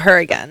never saw her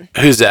again.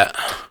 Who's that?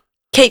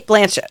 Cate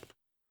Blanchett.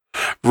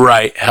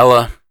 Right.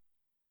 Hela.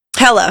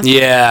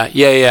 Yeah.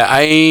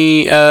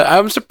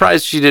 I'm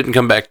surprised she didn't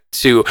come back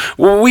too.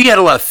 Well, we had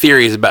a lot of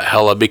theories about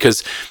Hela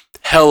because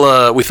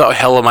we thought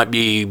Hela might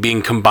be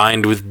being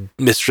combined with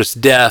Mistress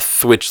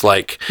Death, which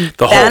like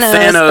the whole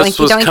Thanos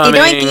was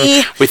coming.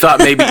 Doinky. We thought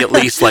maybe at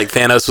least like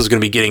Thanos was going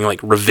to be getting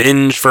like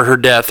revenge for her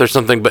death or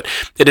something, but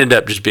it ended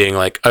up just being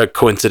like a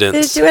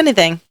coincidence. Didn't do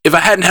anything. If I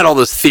hadn't had all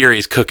those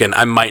theories cooking,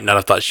 I might not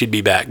have thought she'd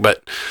be back,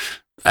 but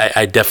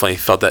I definitely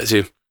felt that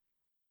too.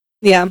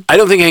 Yeah. I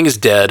don't think Hank is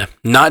dead.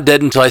 Not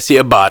dead until I see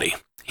a body.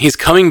 He's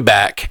coming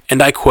back,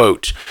 and I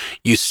quote,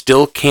 "You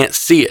still can't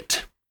see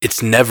it.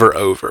 It's never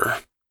over."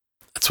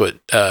 That's what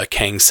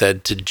Kang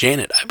said to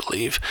Janet, I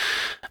believe.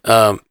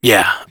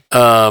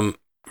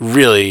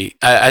 Really,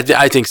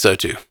 I think so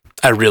too.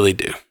 I really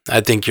do.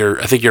 I think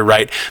you're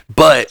right.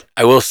 But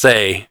I will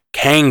say,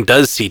 Kang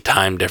does see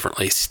time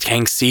differently.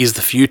 Kang sees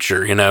the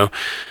future,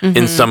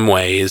 in some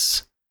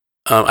ways.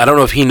 I don't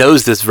know if he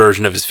knows this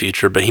version of his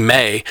future, but he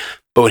may.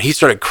 But when he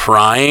started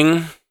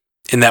crying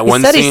in that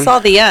one scene, he saw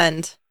the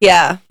end.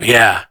 Yeah.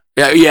 Yeah.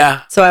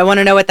 So I want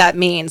to know what that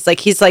means. Like,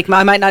 he's like,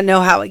 I might not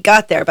know how it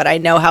got there, but I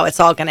know how it's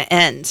all going to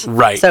end.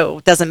 Right. So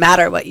it doesn't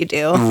matter what you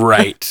do.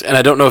 Right. And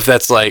I don't know if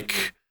that's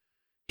like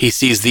he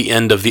sees the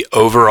end of the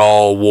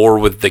overall war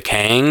with the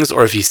Kangs,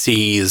 or if he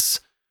sees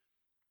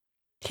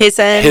his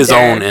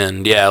own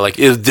end. Yeah. Like,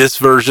 is this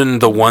version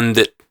the one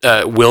that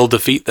will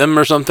defeat them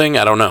or something?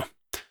 I don't know.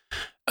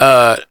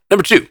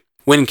 Number 2,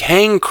 when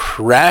Kang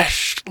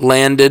crash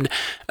landed,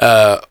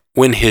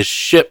 when his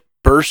ship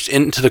burst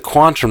into the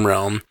quantum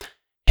realm,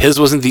 his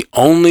wasn't the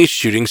only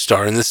shooting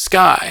star in the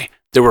sky.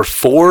 There were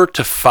 4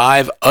 to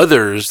 5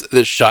 others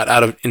that shot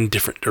out in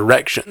different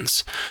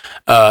directions.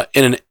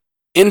 In an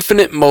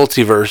infinite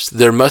multiverse,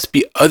 there must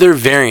be other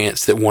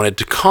variants that wanted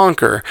to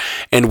conquer.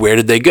 And where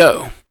did they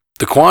go?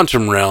 The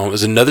quantum realm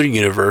is another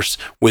universe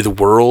with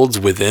worlds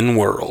within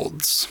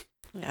worlds.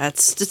 Yeah,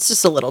 it's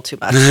just a little too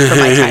much for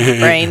my tiny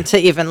brain to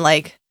even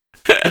I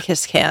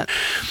just can't.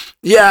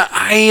 Yeah,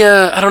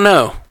 I don't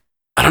know.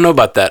 I don't know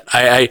about that.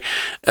 I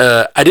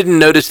didn't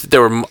notice that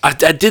there were. I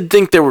did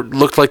think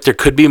looked like there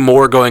could be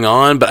more going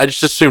on, but I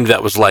just assumed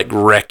that was like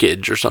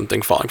wreckage or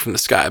something falling from the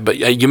sky. But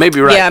you may be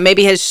right. Yeah,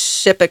 maybe his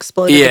ship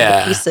exploded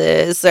into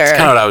pieces. Or that's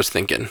kind of what I was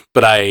thinking.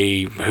 But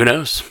who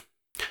knows?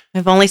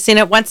 I've only seen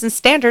it once in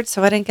Standard,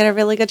 so I didn't get a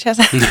really good chance.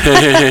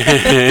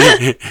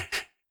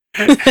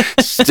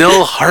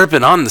 Still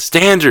harping on the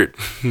Standard.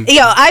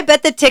 I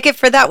bet the ticket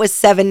for that was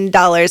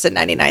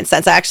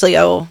 $7.99. I actually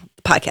owe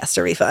the podcast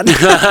a refund.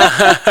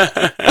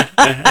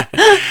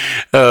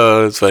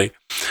 Oh, that's funny.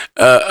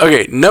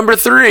 Okay, number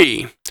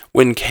 3.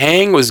 When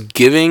Kang was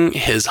giving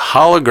his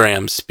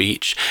hologram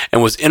speech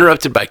and was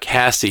interrupted by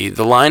Cassie,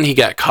 the line he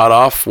got caught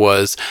off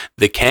was,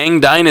 "The Kang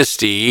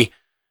Dynasty."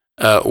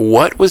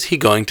 What was he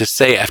going to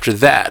say after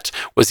that?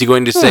 Was he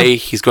going to say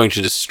he's going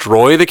to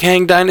destroy the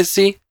Kang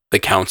Dynasty, the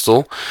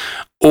council,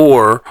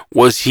 or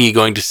was he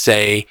going to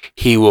say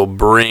he will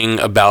bring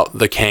about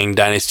the Kang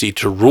Dynasty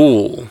to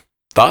rule?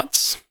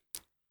 Thoughts?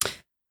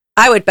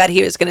 I would bet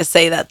he was going to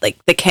say that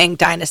the Kang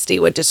Dynasty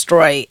would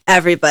destroy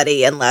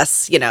everybody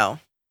unless,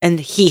 and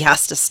he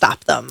has to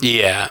stop them.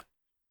 Yeah.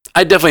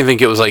 I definitely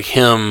think it was like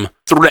him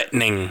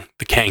threatening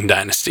the Kang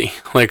Dynasty,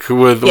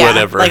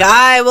 whatever. Like,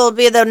 I will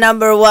be the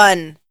number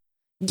 1.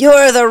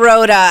 You're the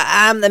Rhoda.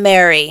 I'm the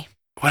Mary.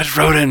 What is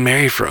Rhoda and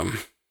Mary from?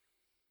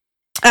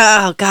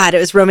 Oh, God. It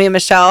was Romeo and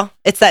Michelle.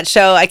 It's that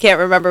show. I can't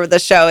remember the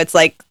show. It's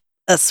like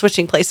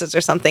Switching Places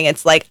or something.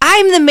 It's like,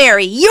 I'm the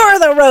Mary. You're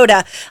the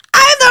Rhoda.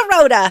 I'm the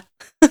Rhoda.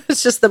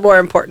 It's just the more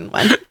important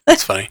one.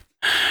 That's funny.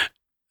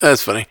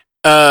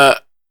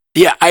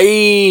 Yeah,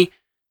 I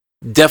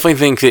definitely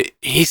think that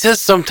he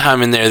says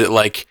sometime in there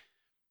that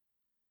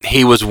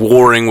he was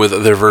warring with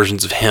other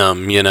versions of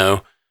him,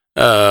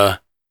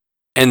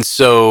 and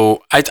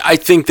so I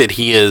think that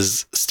he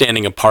is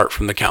standing apart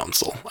from the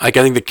council. I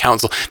think the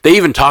council, they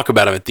even talk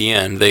about him at the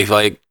end. They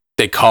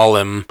call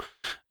him,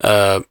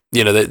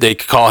 they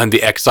call him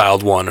the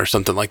exiled one or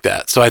something like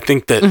that. So I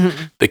think that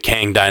the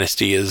Kang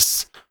Dynasty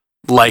is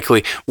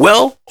likely.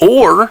 Well,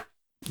 or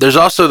there's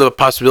also the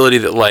possibility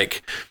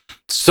that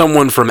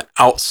someone from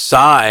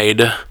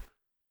outside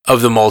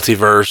of the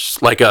multiverse,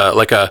 like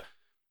a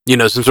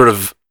some sort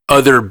of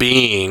other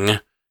being,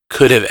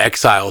 could have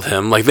exiled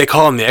him. They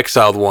call him the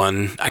exiled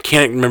one. I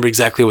can't remember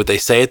exactly what they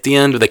say at the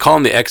end, but they call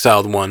him the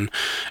exiled one,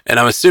 and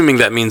I'm assuming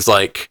that means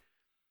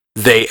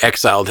they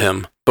exiled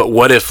him. But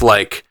what if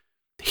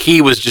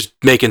he was just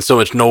making so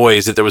much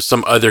noise that there was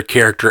some other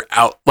character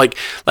out, like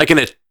an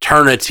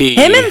eternity.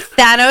 Him and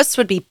Thanos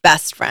would be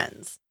best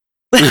friends.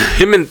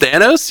 Him and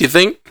Thanos, you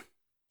think?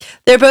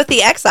 They're both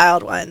the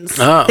exiled ones.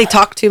 Oh. They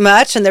talk too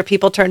much and their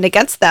people turned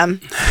against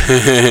them.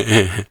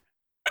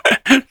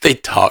 They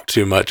talk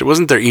too much. It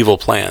wasn't their evil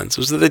plans. It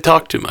was that they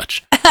talked too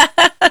much.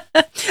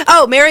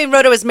 Oh, Mary and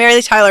Rhoda was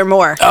Mary Tyler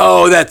Moore.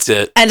 Oh, that's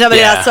it. And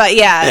somebody else.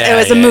 It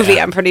was a movie,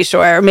 I'm pretty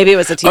sure. Or maybe it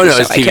was a TV show.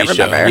 It's a TV I can't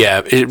remember.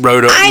 Yeah,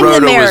 Rhoda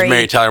was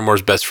Mary Tyler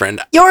Moore's best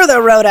friend. You're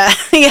the Rhoda.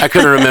 I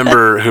couldn't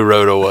remember who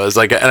Rhoda was.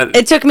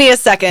 It took me a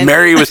second.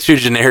 Mary was too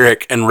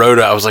generic, and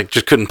Rhoda, I was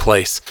just couldn't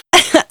place.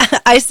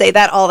 I say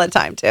that all the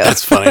time, too.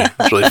 That's funny.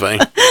 That's really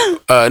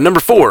funny. Number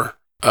 4,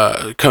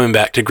 coming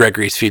back to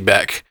Gregory's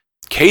feedback,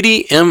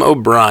 Katie M.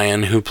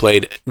 O'Brien, who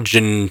played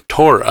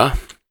Jentora.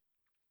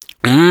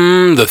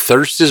 The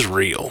thirst is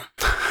real.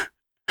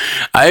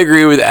 I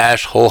agree with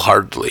Ash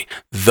wholeheartely.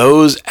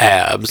 Those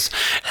abs.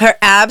 Her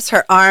abs,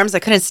 her arms, I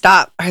couldn't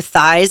stop. Her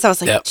thighs, I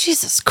was like,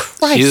 Jesus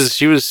Christ.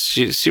 She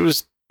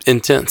was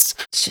intense.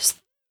 It's just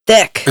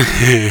thick.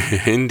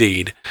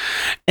 Indeed.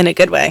 In a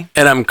good way.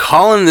 And I'm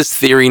calling this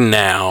theory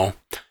now.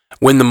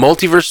 When the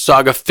multiverse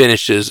saga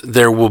finishes,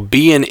 there will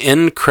be an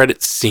end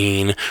credits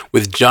scene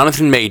with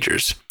Jonathan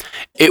Majors.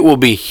 It will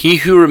be He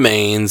Who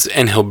Remains,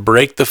 and he'll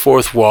break the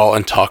fourth wall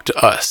and talk to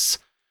us.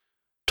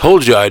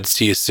 Told you I'd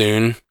see you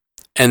soon.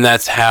 And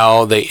that's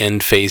how they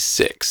end Phase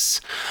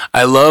 6.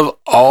 I love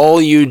all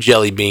you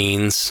jelly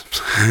beans.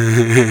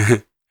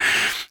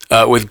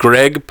 With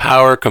Greg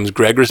power comes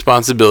Greg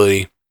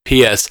responsibility.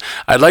 P.S.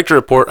 I'd like to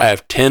report I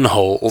have 10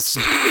 holes.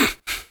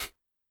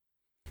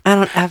 I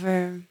don't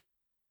ever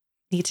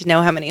need to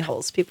know how many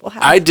holes people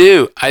have. I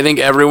do. I think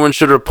everyone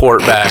should report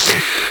back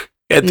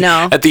at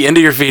the end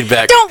of your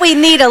feedback. Don't we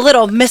need a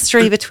little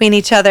mystery between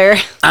each other?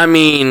 I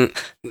mean,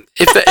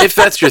 if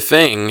that's your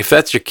thing, if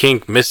that's your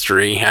kink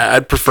mystery,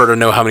 I'd prefer to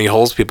know how many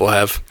holes people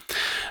have.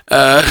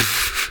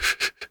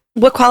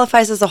 What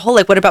qualifies as a hole?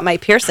 Like, what about my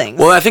piercings?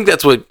 Well, I think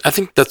that's what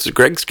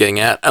Greg's getting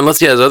at. Unless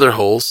he has other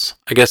holes,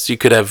 I guess you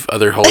could have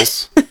other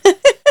holes.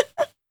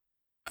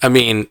 I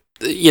mean,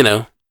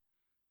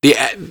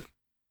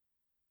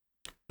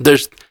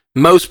 there's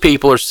most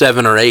people are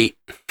 7 or 8.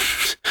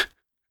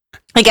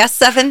 I guess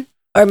 7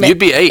 or maybe you'd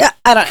be 8.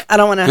 I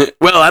don't want to.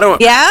 Well, I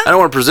don't. Yeah. I don't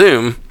want to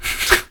presume.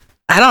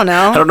 I don't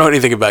know. I don't know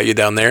anything about you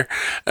down there.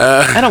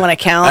 I don't want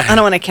to count. I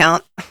don't want to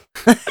count.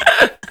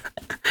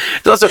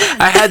 Also,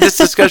 I had this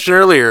discussion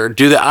earlier.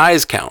 Do the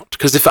eyes count?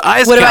 Because if the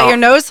eyes what count, about your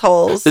nose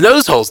holes? The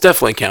nose holes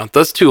definitely count.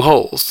 Those 2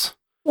 holes.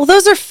 Well,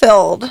 those are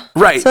filled.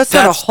 Right. So it's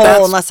not a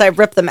hole unless I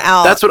rip them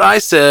out. That's what I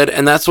said,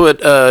 and that's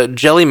what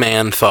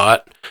Jellyman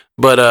thought.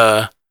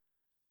 But,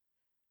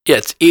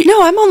 yeah,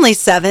 no, I'm only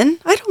 7.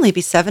 I'd only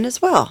be 7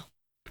 as well.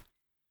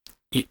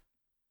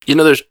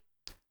 There's...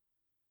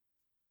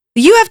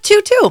 You have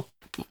 2, too.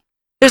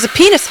 There's a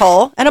penis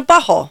hole and a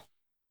butthole.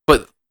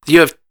 But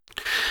you have...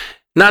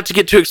 Not to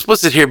get too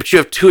explicit here, but you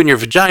have 2 in your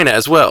vagina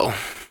as well.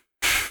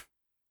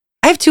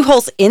 I have 2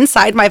 holes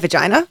inside my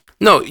vagina?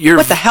 No,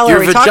 what the hell are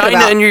we talking about? Your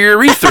vagina and your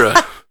urethra.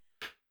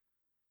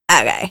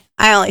 Okay,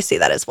 I only see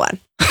that as 1.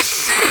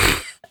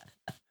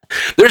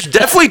 There's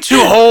definitely 2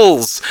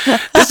 holes.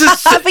 This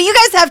is, but you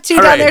guys have 2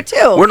 down there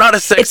too. We're not a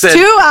sex ed.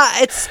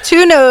 It's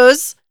 2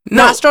 nose,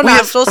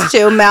 nostrils,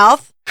 2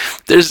 mouth.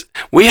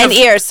 And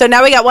ears. So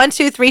now we got 1,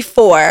 2, 3,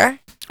 4.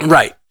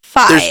 Right.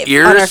 5 There's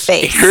ears, on our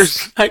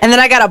face. And then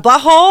I got a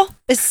butthole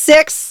is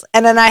 6,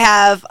 and then I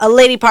have a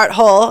lady part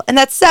hole, and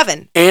that's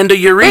 7. And a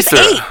urethra.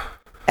 There's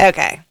 8.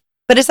 Okay.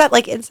 But is that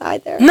like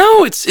inside there?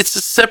 No, it's a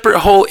separate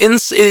hole. It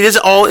is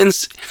all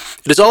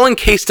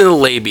encased in the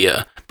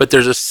labia, but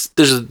there's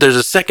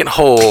a second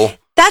hole.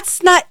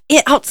 That's not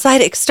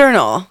outside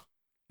external.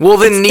 Well,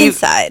 then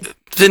inside.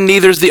 Then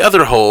neither's the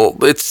other hole.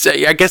 It's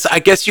I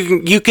guess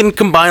you can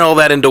combine all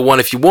that into one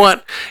if you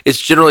want.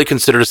 It's generally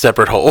considered a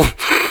separate hole.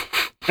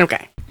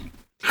 Okay.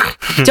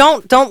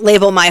 Don't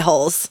label my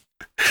holes.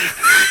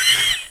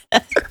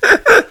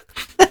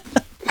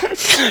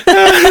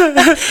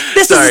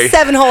 This is a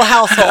 7-hole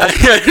household.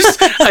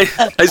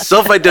 I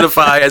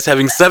self-identify as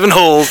having 7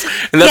 holes,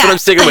 and that's what I'm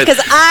sticking with.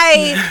 Because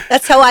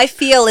that's how I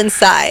feel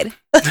inside.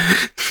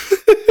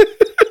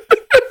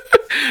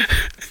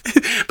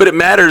 But it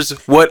matters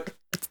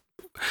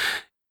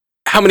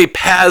how many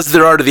paths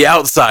there are to the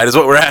outside is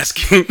what we're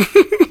asking.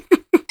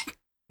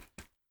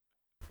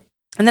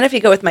 And then if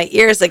you go with my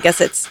ears, I guess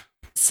it's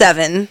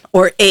 7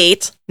 or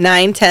 8,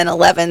 9, 10,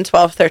 11,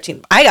 12,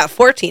 13. I got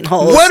 14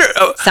 holes.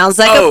 Sounds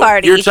like a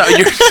party. You're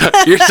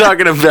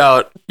talking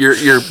about your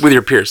with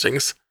your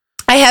piercings.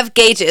 I have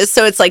gauges,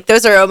 so it's like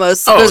those are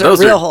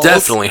real holes.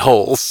 Definitely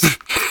holes.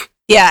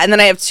 Yeah, and then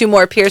I have 2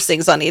 more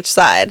piercings on each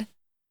side.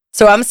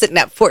 So I'm sitting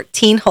at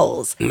 14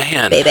 holes.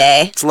 Man,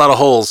 baby. It's a lot of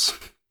holes.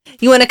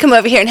 You want to come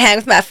over here and hang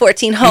with my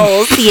 14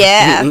 holes?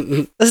 Yeah.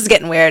 This is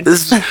getting weird.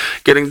 This is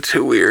getting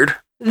too weird.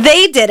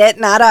 They did it,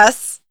 not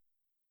us.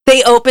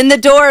 They opened the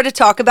door to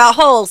talk about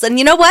holes. And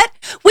you know what?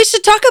 We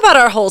should talk about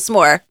our holes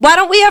more. Why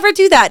don't we ever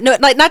do that? No,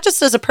 like not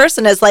just as a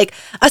person, as like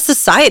a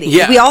society.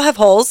 Yeah. We all have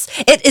holes.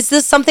 Is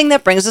this something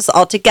that brings us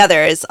all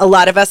together? Is a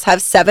lot of us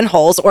have 7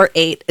 holes or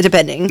 8,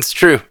 depending. It's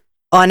true.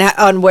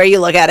 On where you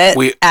look at it.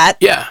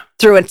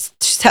 Through a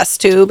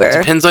test tube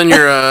or depends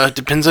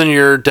on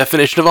your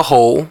definition of a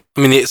hole.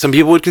 I mean, some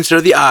people would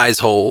consider the eyes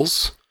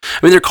holes. I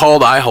mean, they're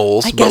called eye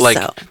holes,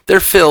 but they're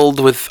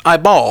filled with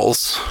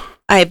eyeballs.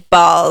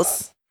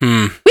 Eyeballs. We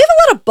have a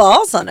lot of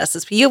balls on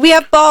us. We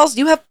have balls.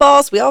 You have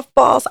balls. We all have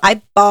balls.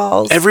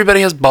 Eyeballs.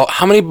 Everybody has balls.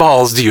 How many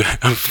balls do you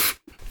have?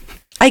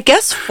 I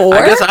guess 4.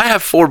 I guess I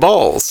have 4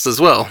 balls as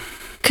well.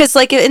 Because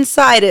like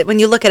inside it, when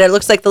you look at it, it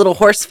looks like the little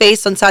horse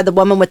face inside the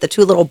woman with the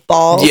 2 little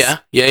balls.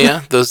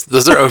 Yeah.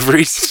 Those are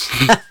ovaries.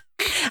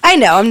 I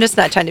know. I'm just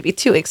not trying to be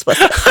too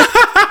explicit.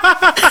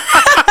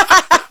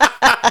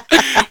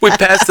 We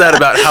passed that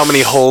about how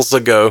many holes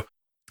ago?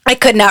 I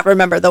could not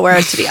remember the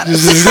word, to be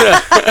honest.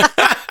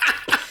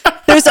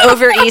 There's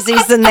over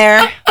easies in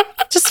there.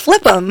 Just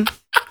flip them.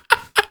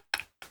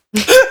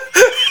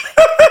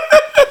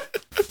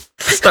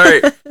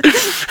 Sorry.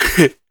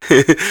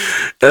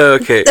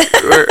 Okay.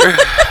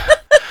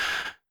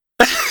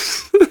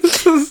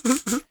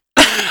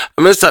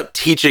 I'm going to stop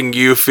teaching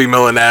you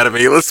female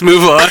anatomy. Let's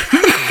move on.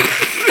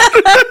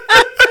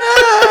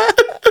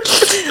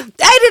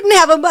 I didn't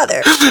have a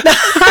mother.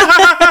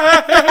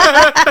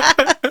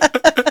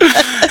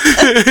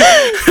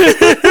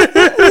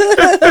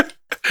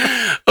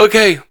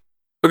 Okay.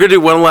 We're going to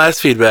do one last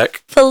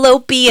feedback.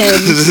 Fallopian.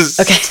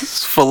 Okay.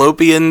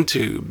 Fallopian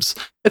tubes.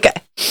 Okay.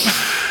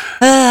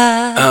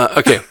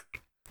 Okay.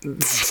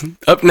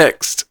 Up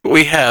next,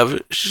 we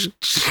have...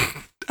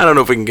 I don't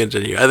know if we can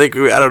continue. I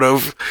don't know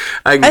if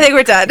I think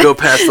we're done. Go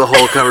past the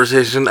whole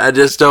conversation. I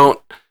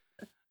don't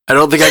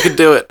think I could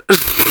do it.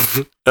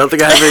 I don't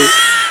think I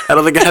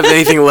have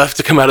anything left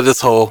to come out of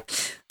this hole.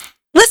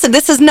 Listen,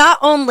 this is not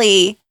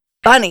only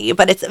funny,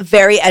 but it's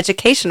very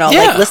educational.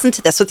 Yeah. Like, listen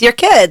to this with your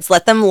kids.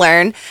 Let them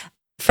learn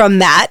from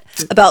Matt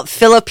about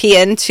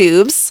fallopian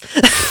tubes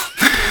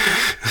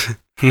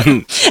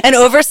and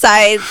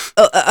upside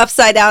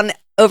down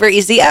over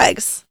easy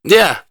eggs.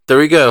 Yeah, there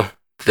we go.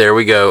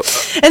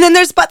 And then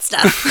there's butt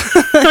stuff.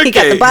 Okay. You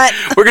got the butt.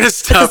 We're gonna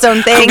stop. Its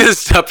own thing. I'm gonna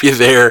stop you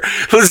there.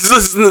 This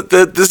has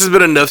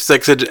been enough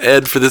sex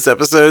ed for this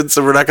episode,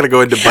 so we're not gonna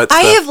go into butt stuff.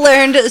 I have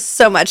learned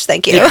so much.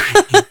 Thank you.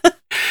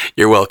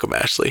 You're welcome,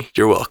 Ashley.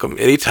 You're welcome.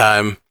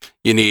 Anytime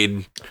you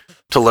need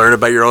to learn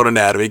about your own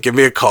anatomy, give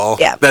me a call.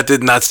 Yeah. That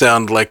did not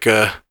sound like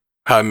how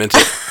I meant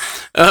it.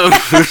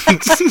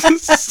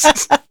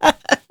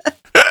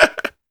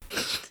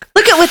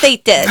 Look at what they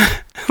did.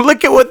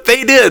 Look at what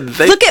they did.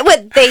 Look at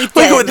what they did.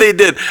 Look at what they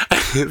did.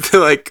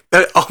 They're like,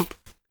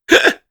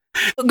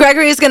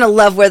 Gregory is going to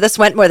love where this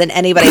went more than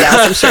anybody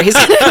else. I'm sure he's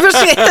going to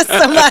appreciate this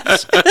so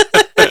much.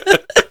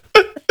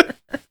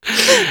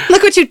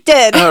 Look what you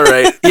did. All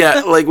right. Yeah,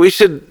 like we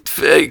should.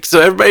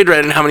 So everybody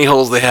write in how many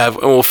holes they have,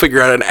 and we'll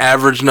figure out an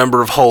average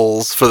number of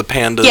holes for the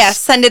pandas. Yeah,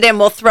 send it in.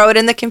 We'll throw it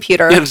in the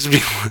computer. Yeah,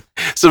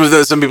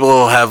 some people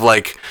will have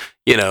like,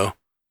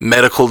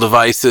 medical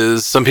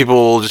devices. Some people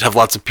will just have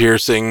lots of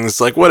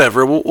piercings. Like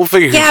whatever. We'll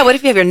figure. Yeah. What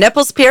if you have your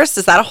nipples pierced?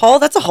 Is that a hole?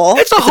 That's a hole.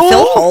 It's a hole.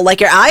 filled hole, like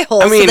your eye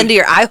hole. I mean, so then do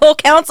your eye hole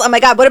counts? Oh my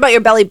God! What about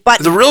your belly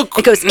button?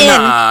 It goes in.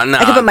 Nah.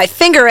 I can put my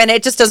finger in it.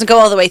 It just doesn't go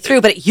all the way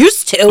through, but it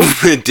used to.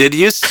 It did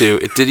used to.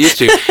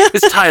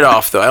 It's tied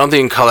off though. I don't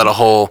think you can call it a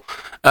hole.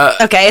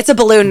 Okay, it's a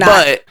balloon knot.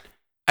 But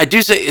I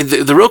do say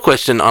the real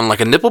question on like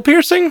a nipple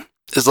piercing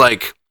is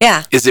like,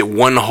 yeah, is it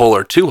one hole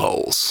or two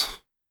holes?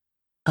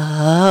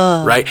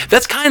 Oh. Right?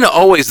 That's kind of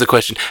always the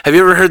question. Have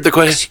you ever heard the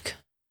question,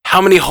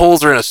 how many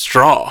holes are in a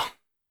straw?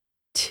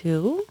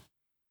 2?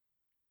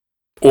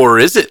 Or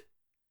is it?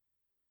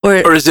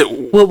 Or is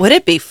it... What would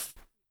it be?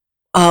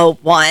 1?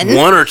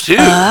 1 or 2?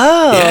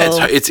 Oh.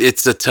 Yeah,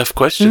 it's a tough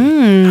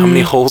question. How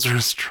many holes are in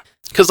a straw?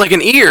 Because like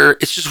an ear,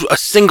 it's just a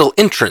single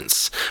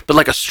entrance. But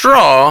like a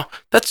straw,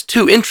 that's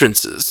 2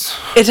 entrances.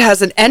 It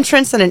has an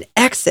entrance and an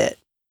exit.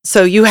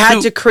 So you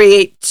had to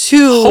create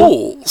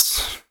 2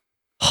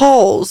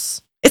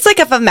 holes. It's like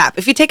a map.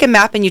 If you take a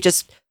map and you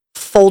just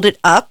fold it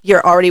up,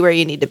 you're already where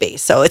you need to be.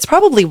 So it's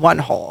probably 1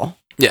 hole.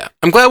 Yeah.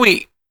 I'm glad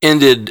we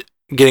ended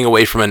getting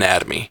away from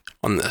anatomy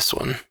on this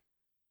one.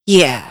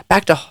 Yeah.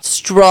 Back to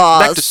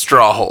straws. Back to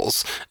straw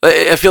holes.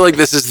 I feel like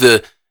this is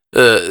the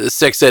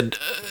sex ed,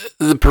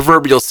 the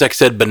proverbial sex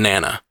ed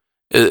banana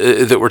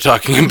that we're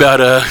talking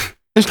about.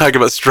 Talking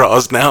about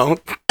straws now.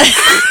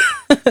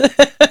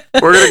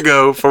 We're going to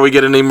go before we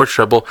get in any more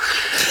trouble.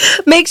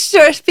 Make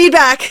sure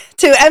feedback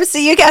to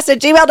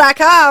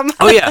mcucast@gmail.com.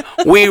 Oh, yeah.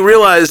 We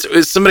realized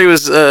somebody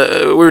was,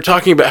 we were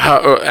talking about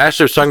how,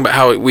 Ashley was talking about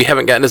how we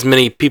haven't gotten as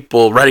many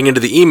people writing into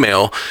the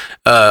email.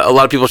 A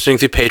lot of people are sitting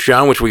through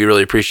Patreon, which we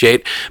really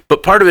appreciate.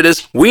 But part of it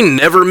is we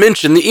never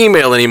mention the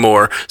email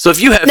anymore. So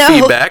if you have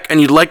feedback and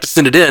you'd like to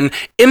send it in,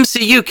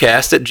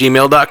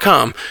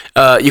 mcucast@gmail.com.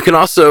 You can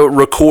also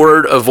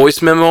record a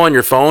voice memo on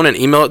your phone and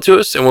email it to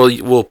us, and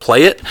we'll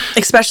play it.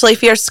 Especially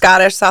if you're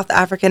Scottish, South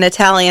African,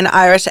 Italian,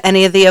 Irish,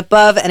 any of the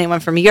above, anyone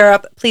from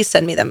Europe, please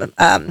send me them.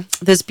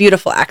 Those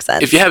beautiful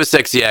accents. If you have a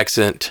sexy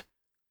accent,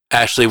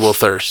 Ashley will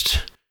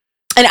thirst.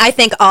 And I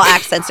think all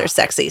accents are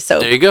sexy, so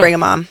there you go. Bring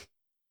them on.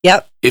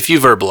 Yep. If you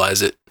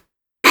verbalize it.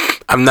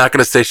 I'm not going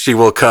to say she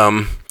will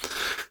come.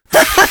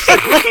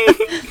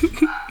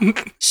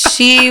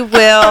 She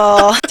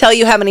will tell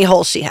you how many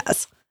holes she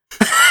has.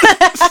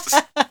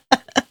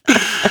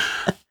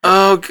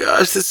 Oh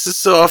gosh, this is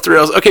so off the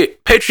rails. Okay,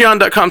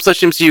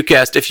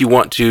 patreon.com/MCUcast if you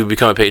want to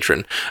become a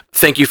patron.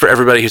 Thank you for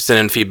everybody who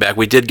sent in feedback.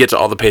 We did get to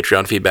all the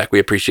Patreon feedback. We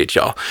appreciate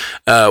y'all.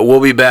 We'll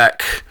be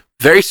back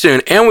very soon.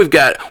 And we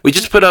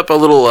just put up a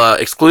little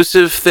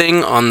exclusive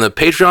thing on the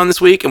Patreon this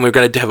week, and we're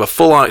going to have a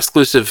full-on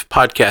exclusive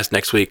podcast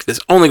next week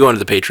that's only going to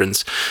the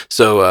patrons.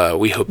 So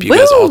we hope you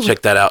guys all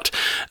check that out.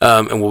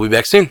 And we'll be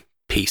back soon.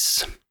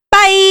 Peace.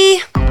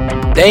 Bye.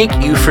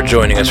 Thank you for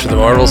joining us for the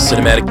Marvel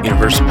Cinematic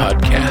Universe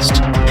podcast.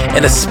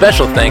 And a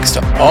special thanks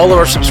to all of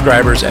our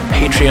subscribers at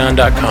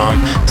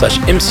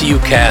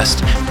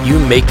patreon.com/MCUcast. You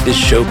make this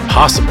show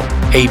possible.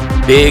 A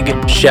big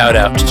shout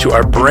out to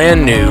our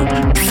brand new,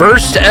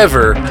 first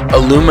ever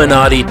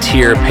Illuminati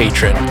tier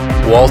patron,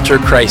 Walter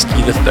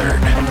Kreisky III.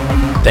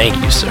 Thank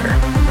you, sir.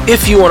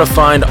 If you want to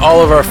find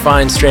all of our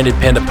fine Stranded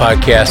Panda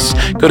podcasts,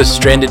 go to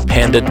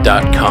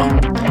strandedpanda.com.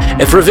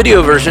 And for a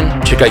video version,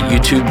 check out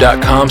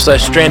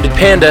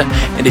youtube.com/strandedpanda.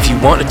 And if you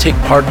want to take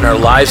part in our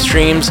live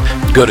streams,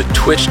 go to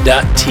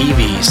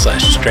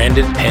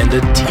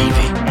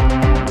twitch.tv/strandedpandatv.